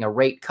predicting a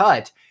rate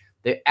cut,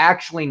 they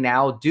actually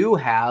now do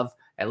have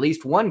at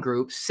least one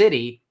group,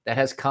 Citi, that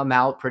has come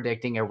out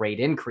predicting a rate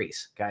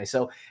increase. Okay.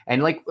 So,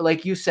 and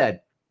like you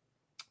said,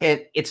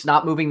 it's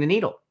not moving the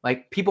needle.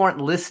 Like, people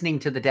aren't listening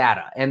to the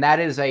data. And that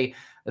is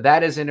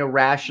an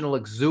irrational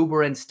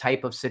exuberance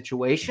type of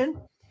situation.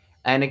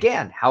 And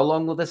again, how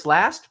long will this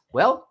last?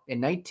 Well, in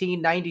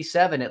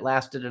 1997, it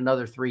lasted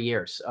another 4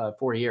 years.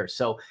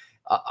 So,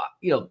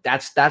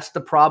 that's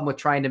the problem with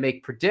trying to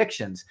make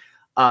predictions.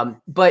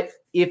 But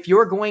if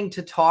you're going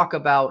to talk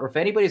about, or if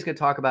anybody's going to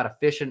talk about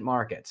efficient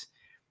markets,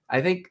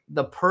 I think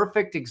the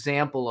perfect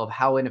example of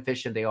how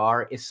inefficient they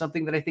are is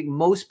something that I think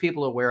most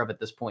people are aware of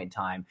at this point in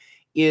time,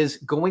 is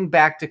going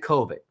back to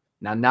COVID.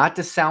 Now, not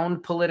to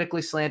sound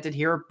politically slanted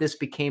here, this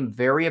became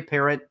very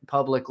apparent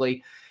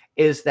publicly,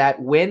 is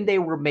that when they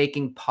were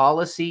making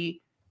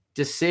policy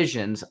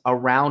decisions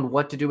around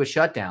what to do with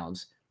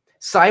shutdowns,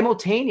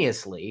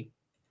 simultaneously,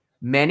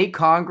 many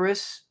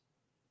Congress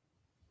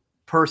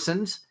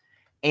persons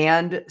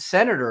and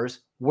senators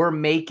were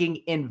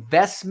making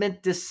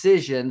investment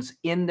decisions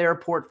in their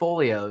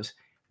portfolios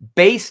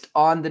based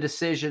on the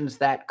decisions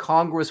that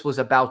Congress was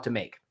about to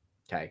make.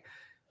 Okay.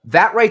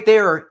 That right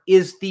there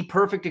is the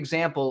perfect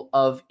example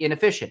of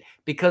inefficient,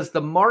 because the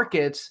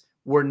markets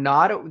were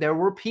not, there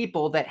were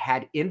people that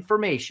had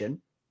information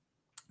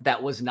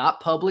that was not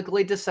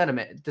publicly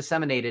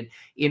disseminated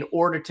in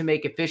order to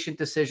make efficient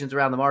decisions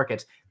around the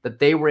markets that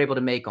they were able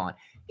to make on.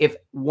 If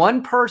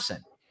one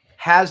person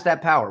has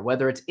that power,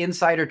 whether it's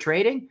insider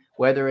trading,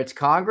 whether it's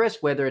Congress,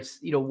 whether it's,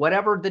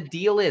 whatever the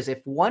deal is,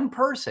 if one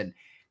person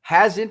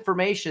has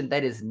information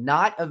that is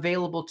not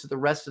available to the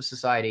rest of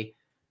society,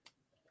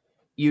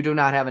 you do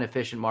not have an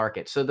efficient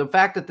market. So the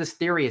fact that this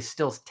theory is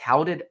still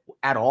touted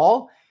at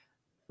all,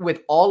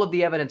 with all of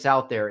the evidence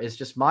out there, is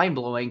just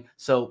mind-blowing.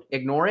 So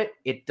ignore it.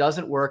 It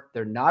doesn't work.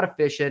 They're not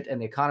efficient.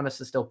 And the economists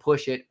that still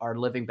push it are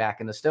living back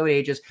in the Stone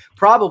Ages,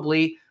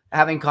 probably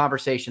having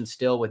conversations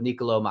still with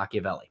Niccolo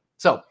Machiavelli.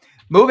 So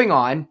moving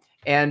on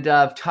and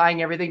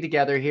tying everything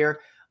together here.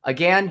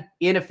 Again,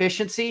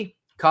 inefficiency,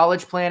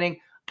 college planning.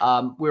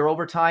 We're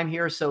over time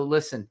here. So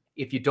listen,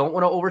 if you don't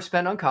want to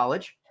overspend on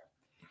college,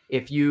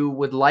 if you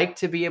would like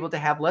to be able to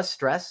have less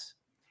stress,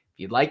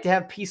 if you'd like to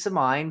have peace of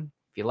mind,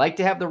 if you'd like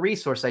to have the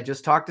resource, I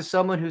just talked to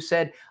someone who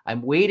said,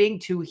 I'm waiting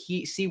to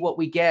see what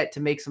we get to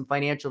make some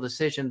financial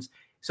decisions.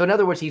 So in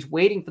other words, he's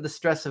waiting for the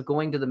stress of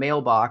going to the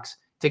mailbox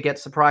to get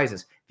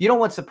surprises. If you don't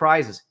want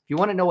surprises, if you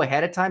want to know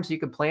ahead of time so you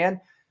can plan,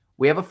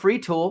 we have a free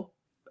tool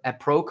at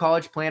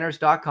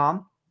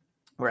procollegeplanners.com.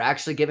 We're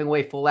actually giving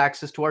away full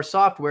access to our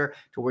software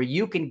to where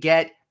you can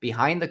get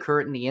behind the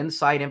curtain, the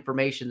inside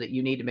information that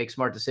you need to make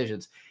smart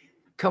decisions.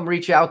 Come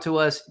reach out to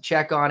us,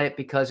 check on it,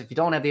 because if you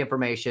don't have the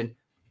information,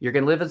 you're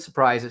going to live in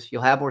surprises,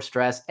 you'll have more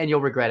stress, and you'll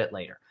regret it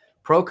later.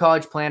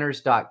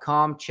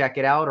 procollegeplanners.com. Check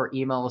it out, or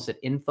email us at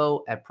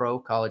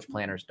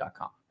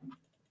info@procollegeplanners.com.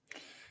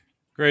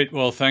 Great.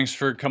 Well, thanks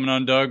for coming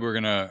on, Doug. We're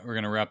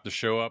gonna wrap the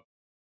show up.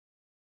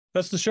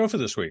 That's the show for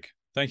this week.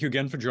 Thank you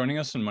again for joining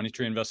us on Money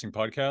Tree Investing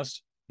Podcast.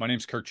 My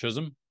name's Kirk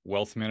Chisholm,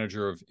 wealth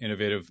manager of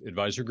Innovative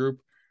Advisor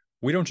Group.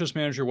 We don't just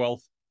manage your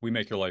wealth, we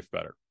make your life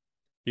better.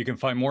 You can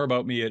find more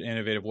about me at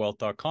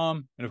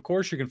innovativewealth.com. And of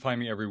course, you can find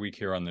me every week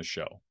here on this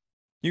show.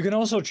 You can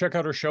also check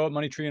out our show at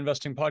Money Tree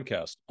Investing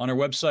Podcast. On our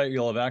website,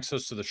 you'll have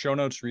access to the show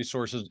notes,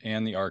 resources,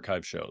 and the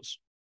archive shows.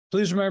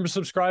 Please remember to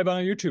subscribe on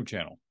our YouTube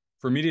channel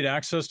for immediate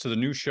access to the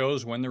new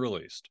shows when they're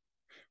released.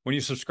 When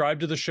you subscribe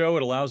to the show,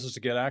 it allows us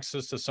to get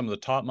access to some of the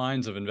top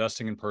minds of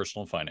investing in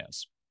personal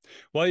finance.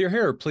 While you're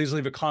here, please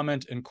leave a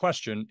comment and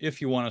question if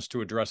you want us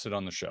to address it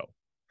on the show.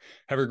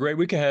 Have a great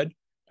week ahead,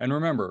 and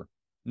remember,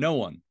 no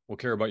one will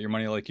care about your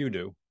money like you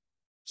do,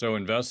 so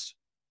invest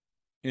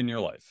in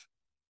your life.